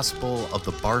the Gospel of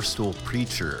the Barstool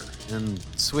Preacher and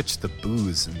switch the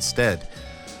booze instead.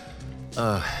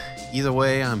 Either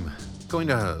way, I'm going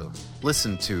to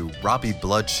listen to Robbie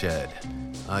Bloodshed.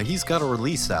 He's got a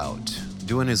release out,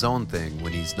 doing his own thing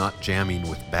when he's not jamming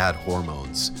with bad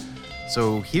hormones.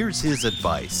 So here's his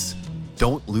advice: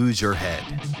 don't lose your head.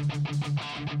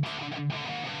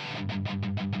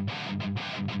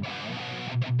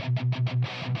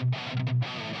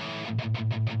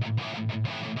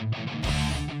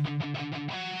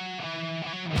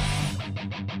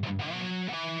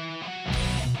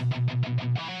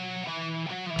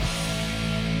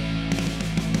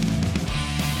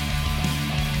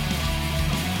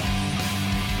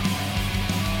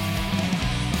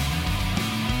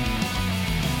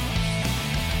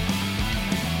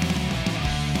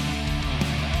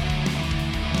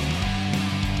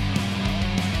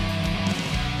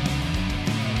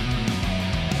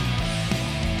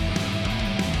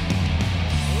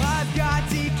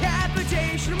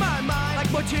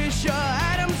 Morticia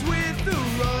Adams with the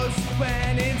rose,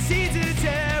 planting seeds of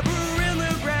terror in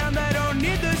the ground that don't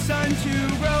need the sun to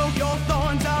grow. Your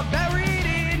thorns are buried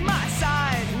in my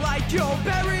side, like you're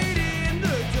buried in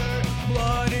the dirt.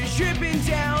 Blood is dripping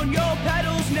down your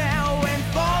petals now and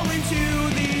fall into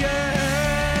the earth.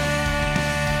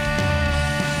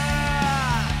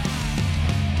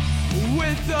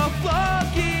 With a flow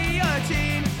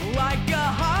guillotine, like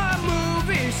a horror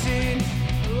movie scene,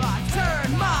 I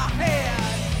turn my head,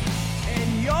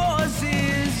 and yours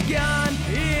is gone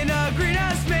in a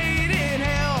greenhouse made in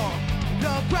hell.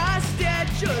 The price that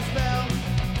just fell,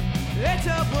 it's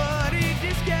a bloody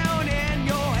discount, and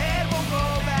your head won't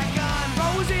go back on.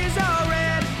 Roses are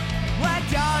red, black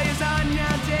dahlias are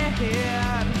now dead.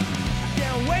 I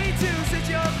can't wait to slit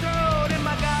your throat in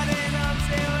my garden of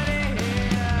sailing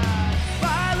head.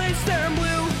 Violets turn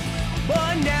blue,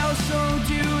 but now so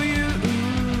do you.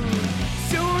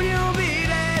 Soon you'll be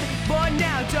dead, but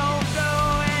now don't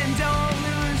go and don't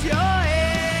lose your head.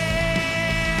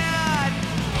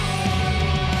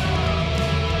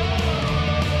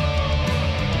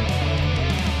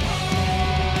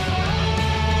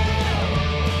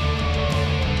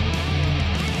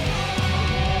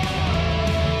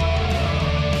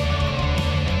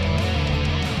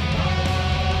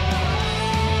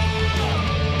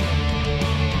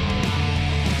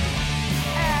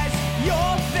 As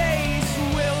your face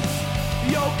wilts,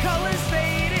 your colors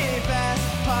faded fast.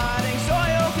 Potting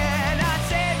soil cannot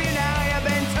save you now. You've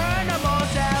been turned to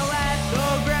motel at the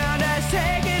ground has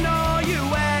taken all you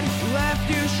had, left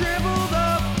you shriveled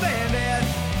up and dead.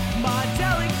 My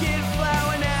delicate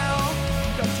flower now,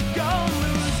 don't you go and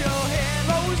lose your head.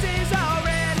 Roses are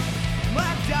red,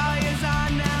 black dahlias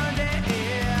are now dead.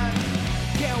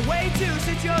 Can't wait to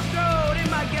slit your throat in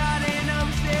my garden of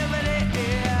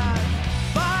stability.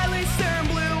 Violets turn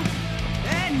blue,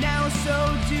 and now so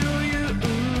do you.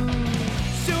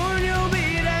 Soon you'll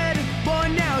be dead, but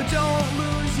now don't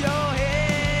lose your head.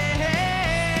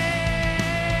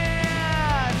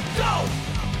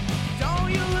 Don't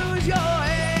you lose your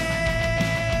head.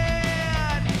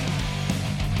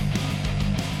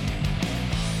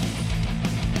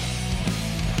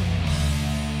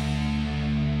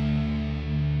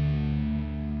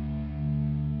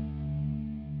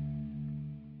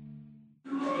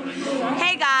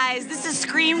 Hey guys, this is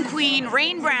Scream Queen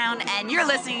Rain Brown, and you're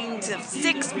listening to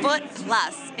 6 Foot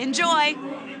Plus. Enjoy!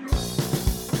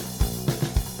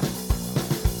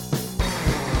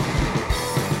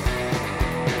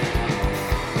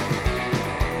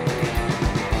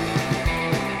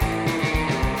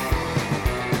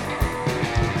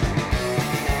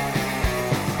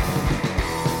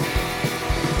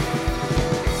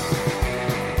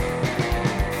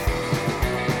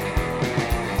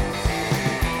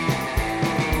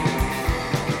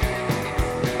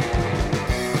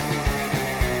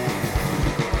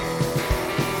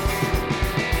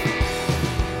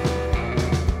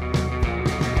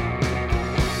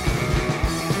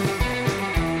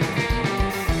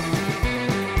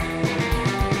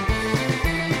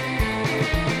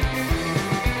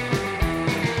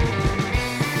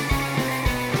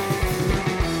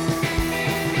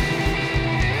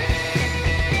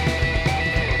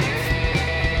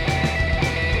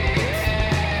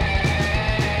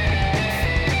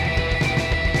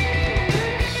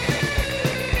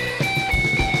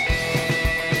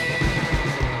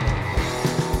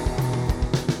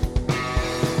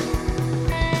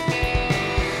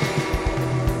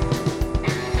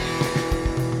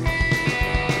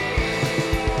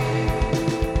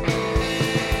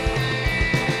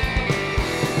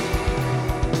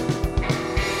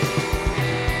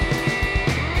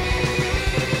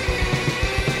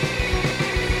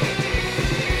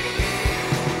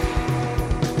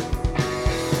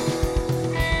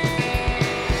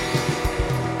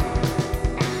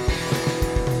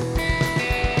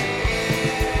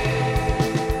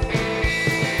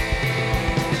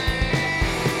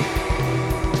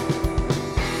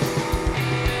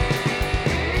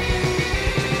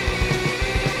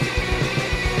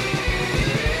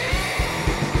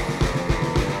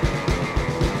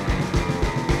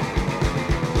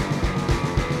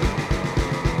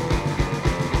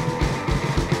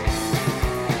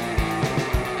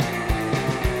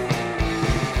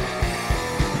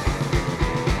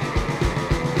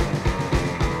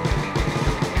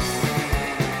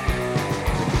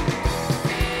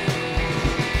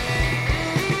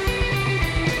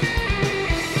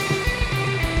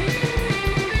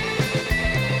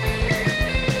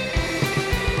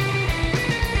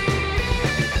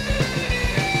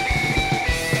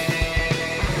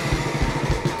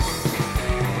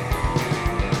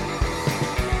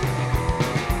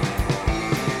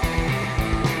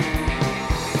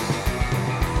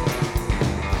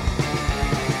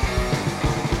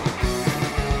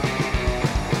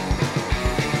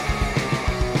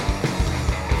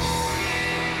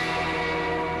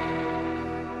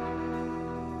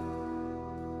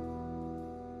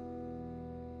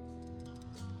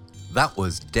 That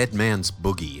was Dead Man's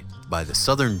Boogie by the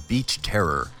Southern Beach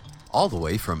Terror, all the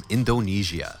way from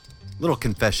Indonesia. Little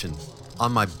confession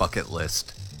on my bucket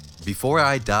list. Before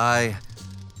I die,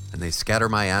 and they scatter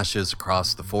my ashes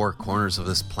across the four corners of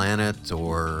this planet,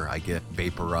 or I get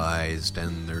vaporized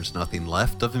and there's nothing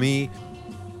left of me,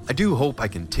 I do hope I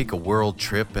can take a world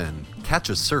trip and catch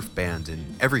a surf band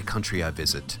in every country I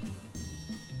visit.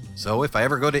 So if I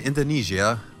ever go to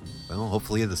Indonesia, well,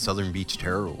 hopefully the Southern Beach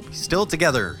Terror will be still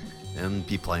together and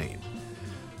be playing.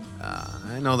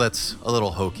 I know that's a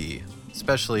little hokey,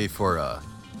 especially for a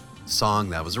song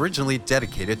that was originally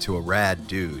dedicated to a rad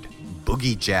dude,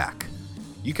 Boogie Jack.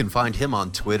 You can find him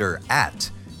on Twitter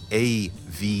at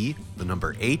AV8Boogie.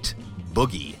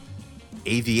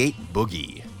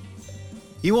 AV8Boogie.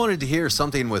 He wanted to hear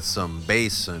something with some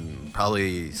bass and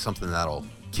probably something that'll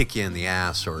kick you in the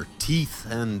ass or teeth,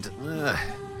 and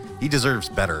he deserves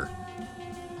better.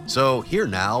 So here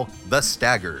now, The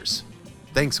Staggers.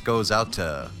 Thanks goes out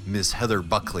to Miss Heather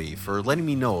Buckley for letting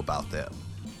me know about them.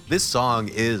 This song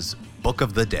is Book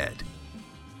of the Dead.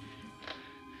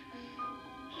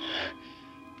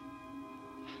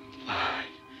 I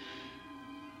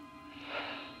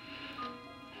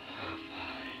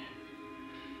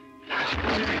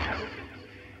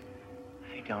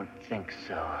don't think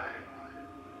so.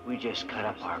 We just cut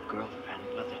up our girlfriend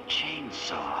with a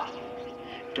chainsaw.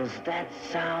 Does that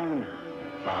sound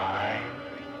fine?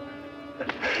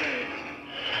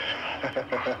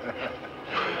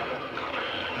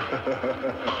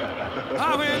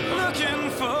 I've been looking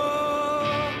for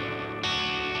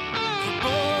the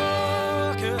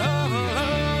book of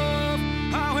love.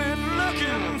 I've been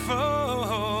looking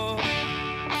for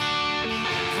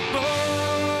the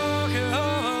book of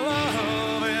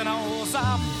love in old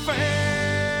South Fair.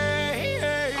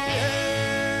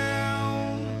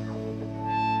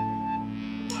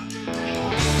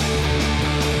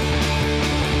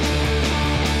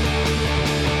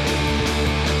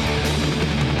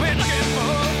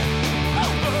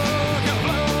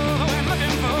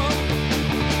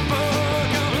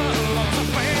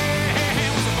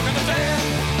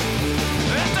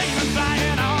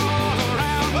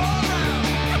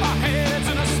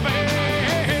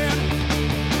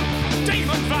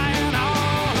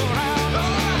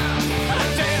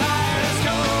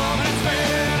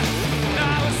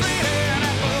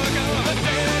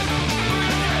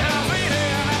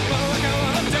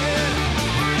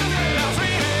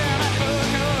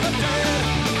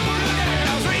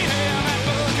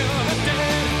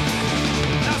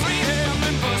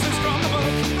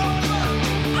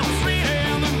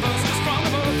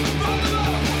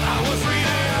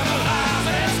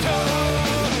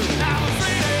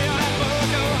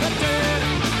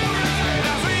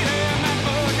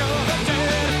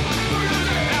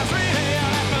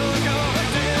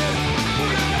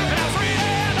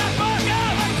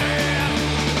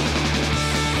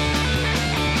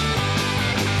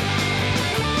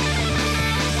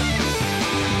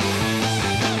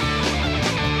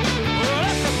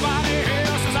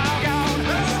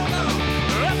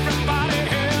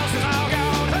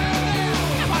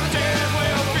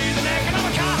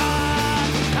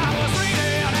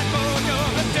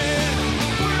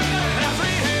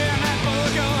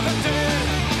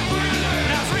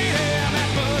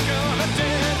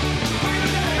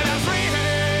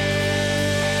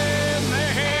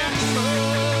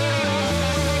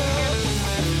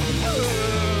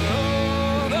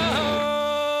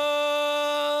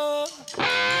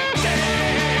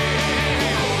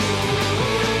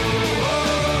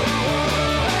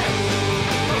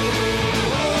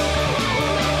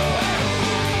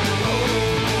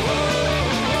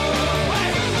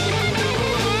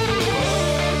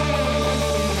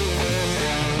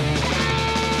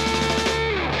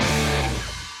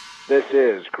 This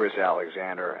is Chris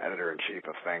Alexander, editor-in-chief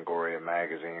of Fangoria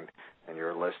magazine, and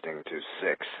you're listening to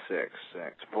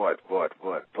 666 plus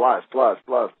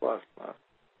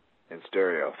in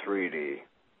stereo, 3D,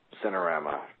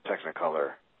 Cinerama,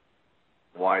 Technicolor,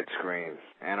 widescreen,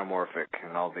 anamorphic,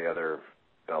 and all the other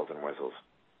bells and whistles.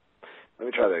 Let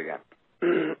me try that again.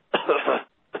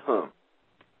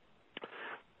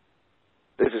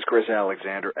 This is Chris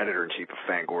Alexander, editor-in-chief of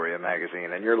Fangoria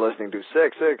magazine, and you're listening to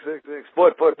 6666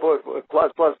 plus.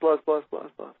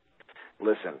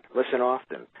 Listen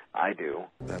often. I do.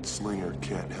 That slinger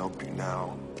can't help you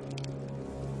now.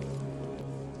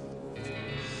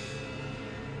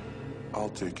 I'll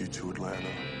take you to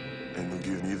Atlanta, and you'll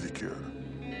give me the cure.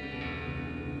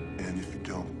 And if you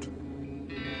don't,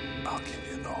 I'll give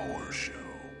you the horror show.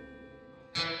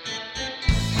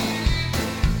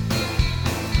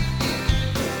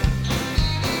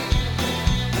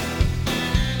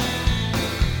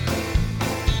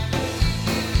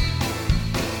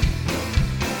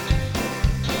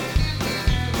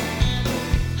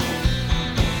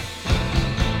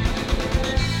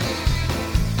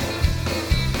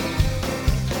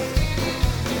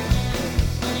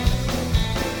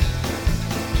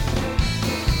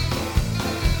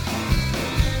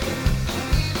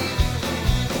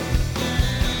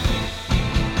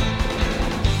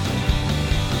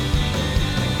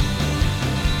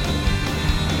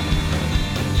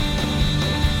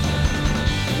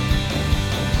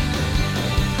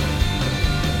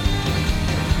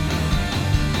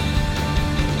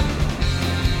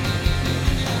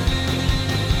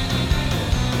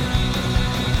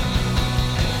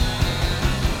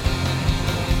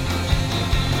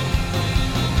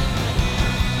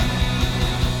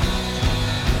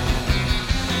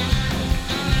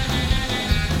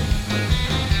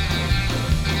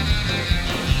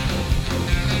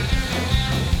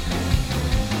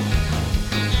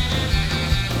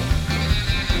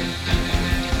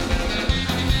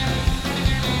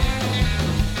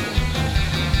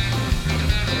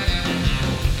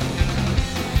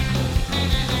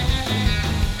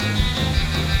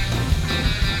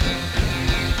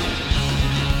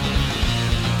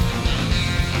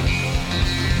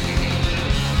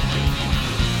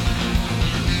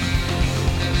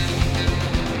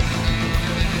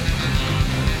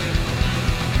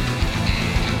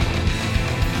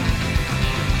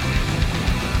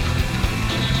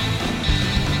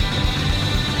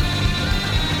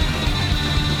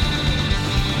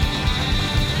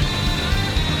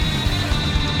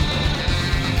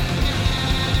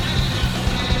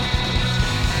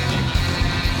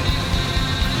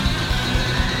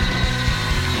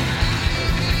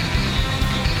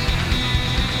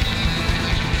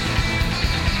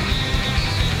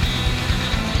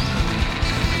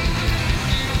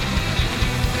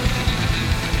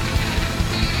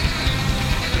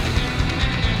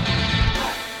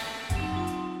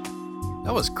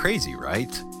 Crazy,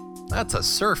 right? That's a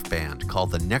surf band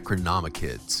called the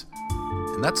Necronomikids.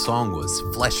 And that song was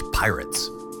Flesh Pirates.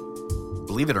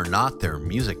 Believe it or not, their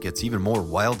music gets even more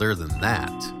wilder than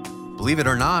that. Believe it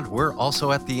or not, we're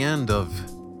also at the end of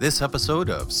this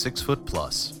episode of 6 Foot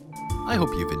Plus. I hope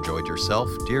you've enjoyed yourself,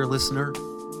 dear listener.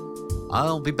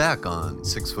 I'll be back on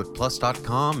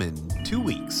 6footplus.com in 2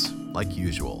 weeks, like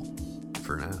usual,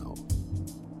 for now.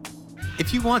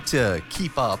 If you want to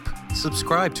keep up,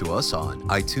 subscribe to us on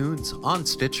iTunes, on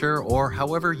Stitcher, or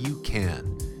however you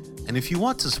can. And if you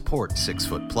want to support 6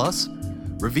 Foot Plus,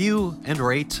 review and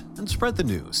rate and spread the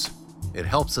news. It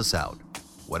helps us out,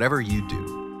 whatever you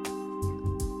do.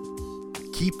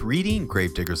 Keep reading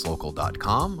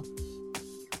gravediggerslocal.com.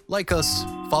 Like us,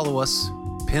 follow us,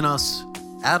 pin us,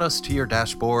 add us to your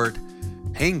dashboard,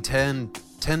 hang 10,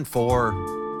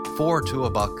 10-4, 4 to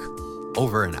 $1,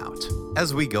 over and out.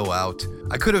 As we go out,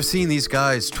 I could have seen these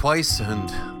guys twice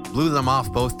and blew them off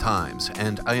both times,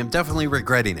 and I am definitely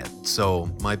regretting it. So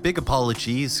my big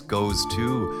apologies goes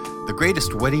to the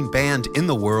greatest wedding band in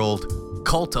the world,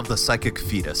 Cult of the Psychic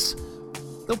Fetus.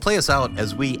 They'll play us out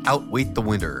as we outwait the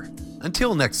winter.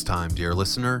 Until next time, dear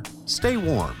listener, stay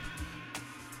warm.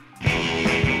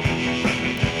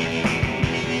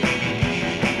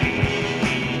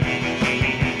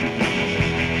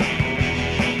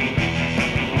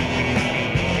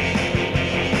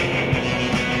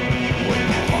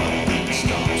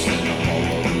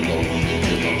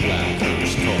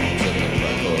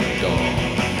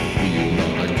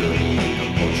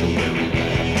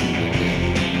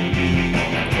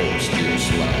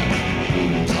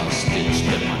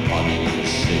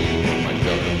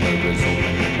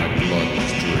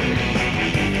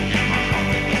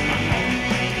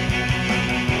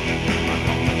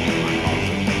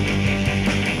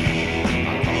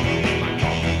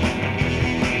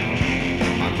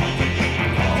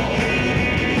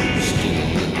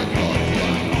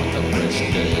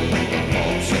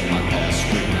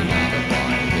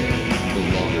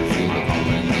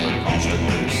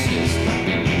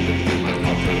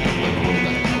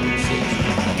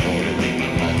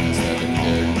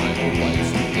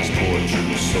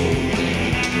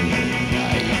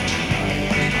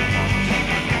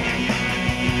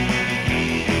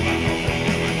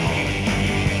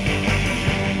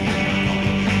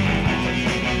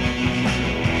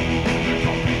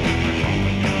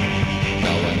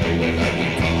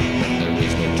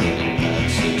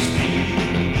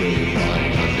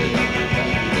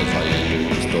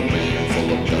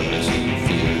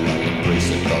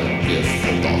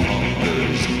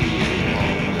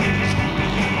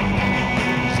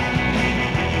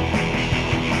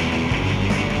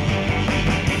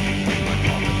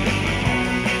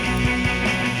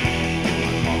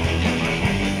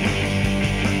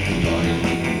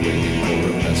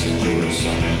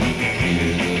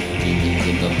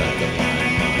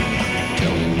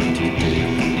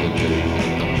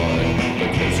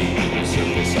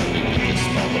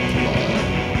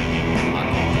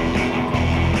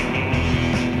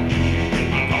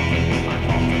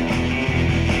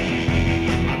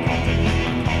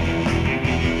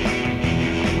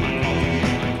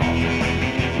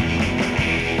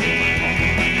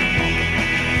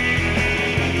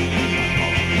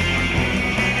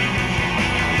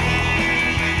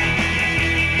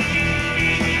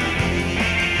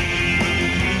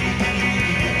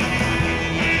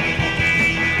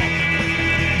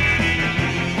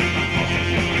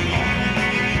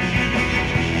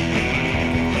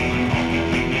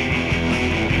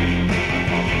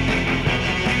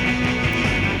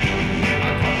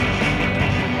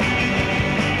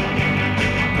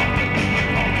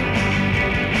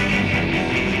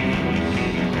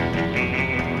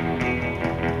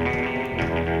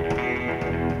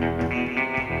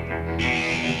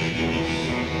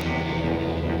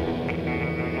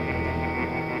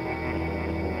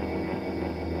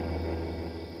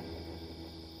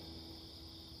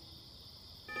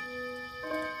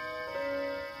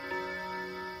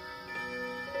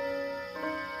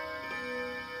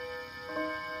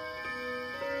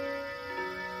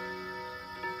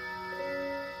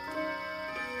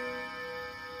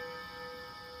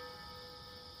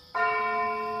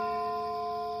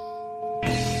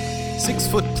 Six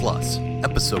Foot Plus,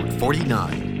 episode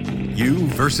 49. You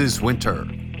versus Winter.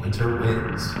 Winter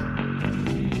wins.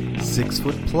 6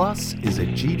 Foot Plus is a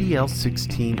GDL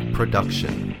 16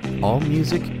 production. All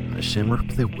music,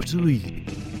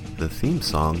 the theme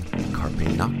song, Carpe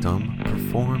Noctem,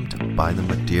 performed by the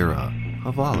Madeira.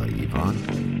 Havala,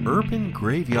 Ivan. Urban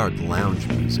Graveyard Lounge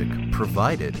music,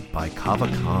 provided by Kava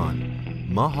Khan.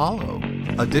 Mahalo.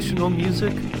 Additional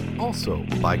music, also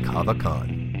by Kava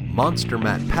Khan. Monster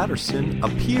Matt Patterson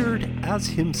appeared as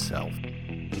himself.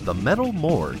 The Metal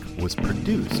Morgue was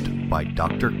produced by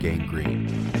Dr. Gangrene.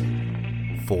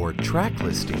 For track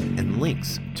listing and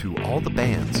links to all the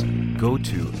bands, go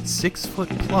to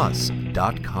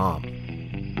 6footplus.com.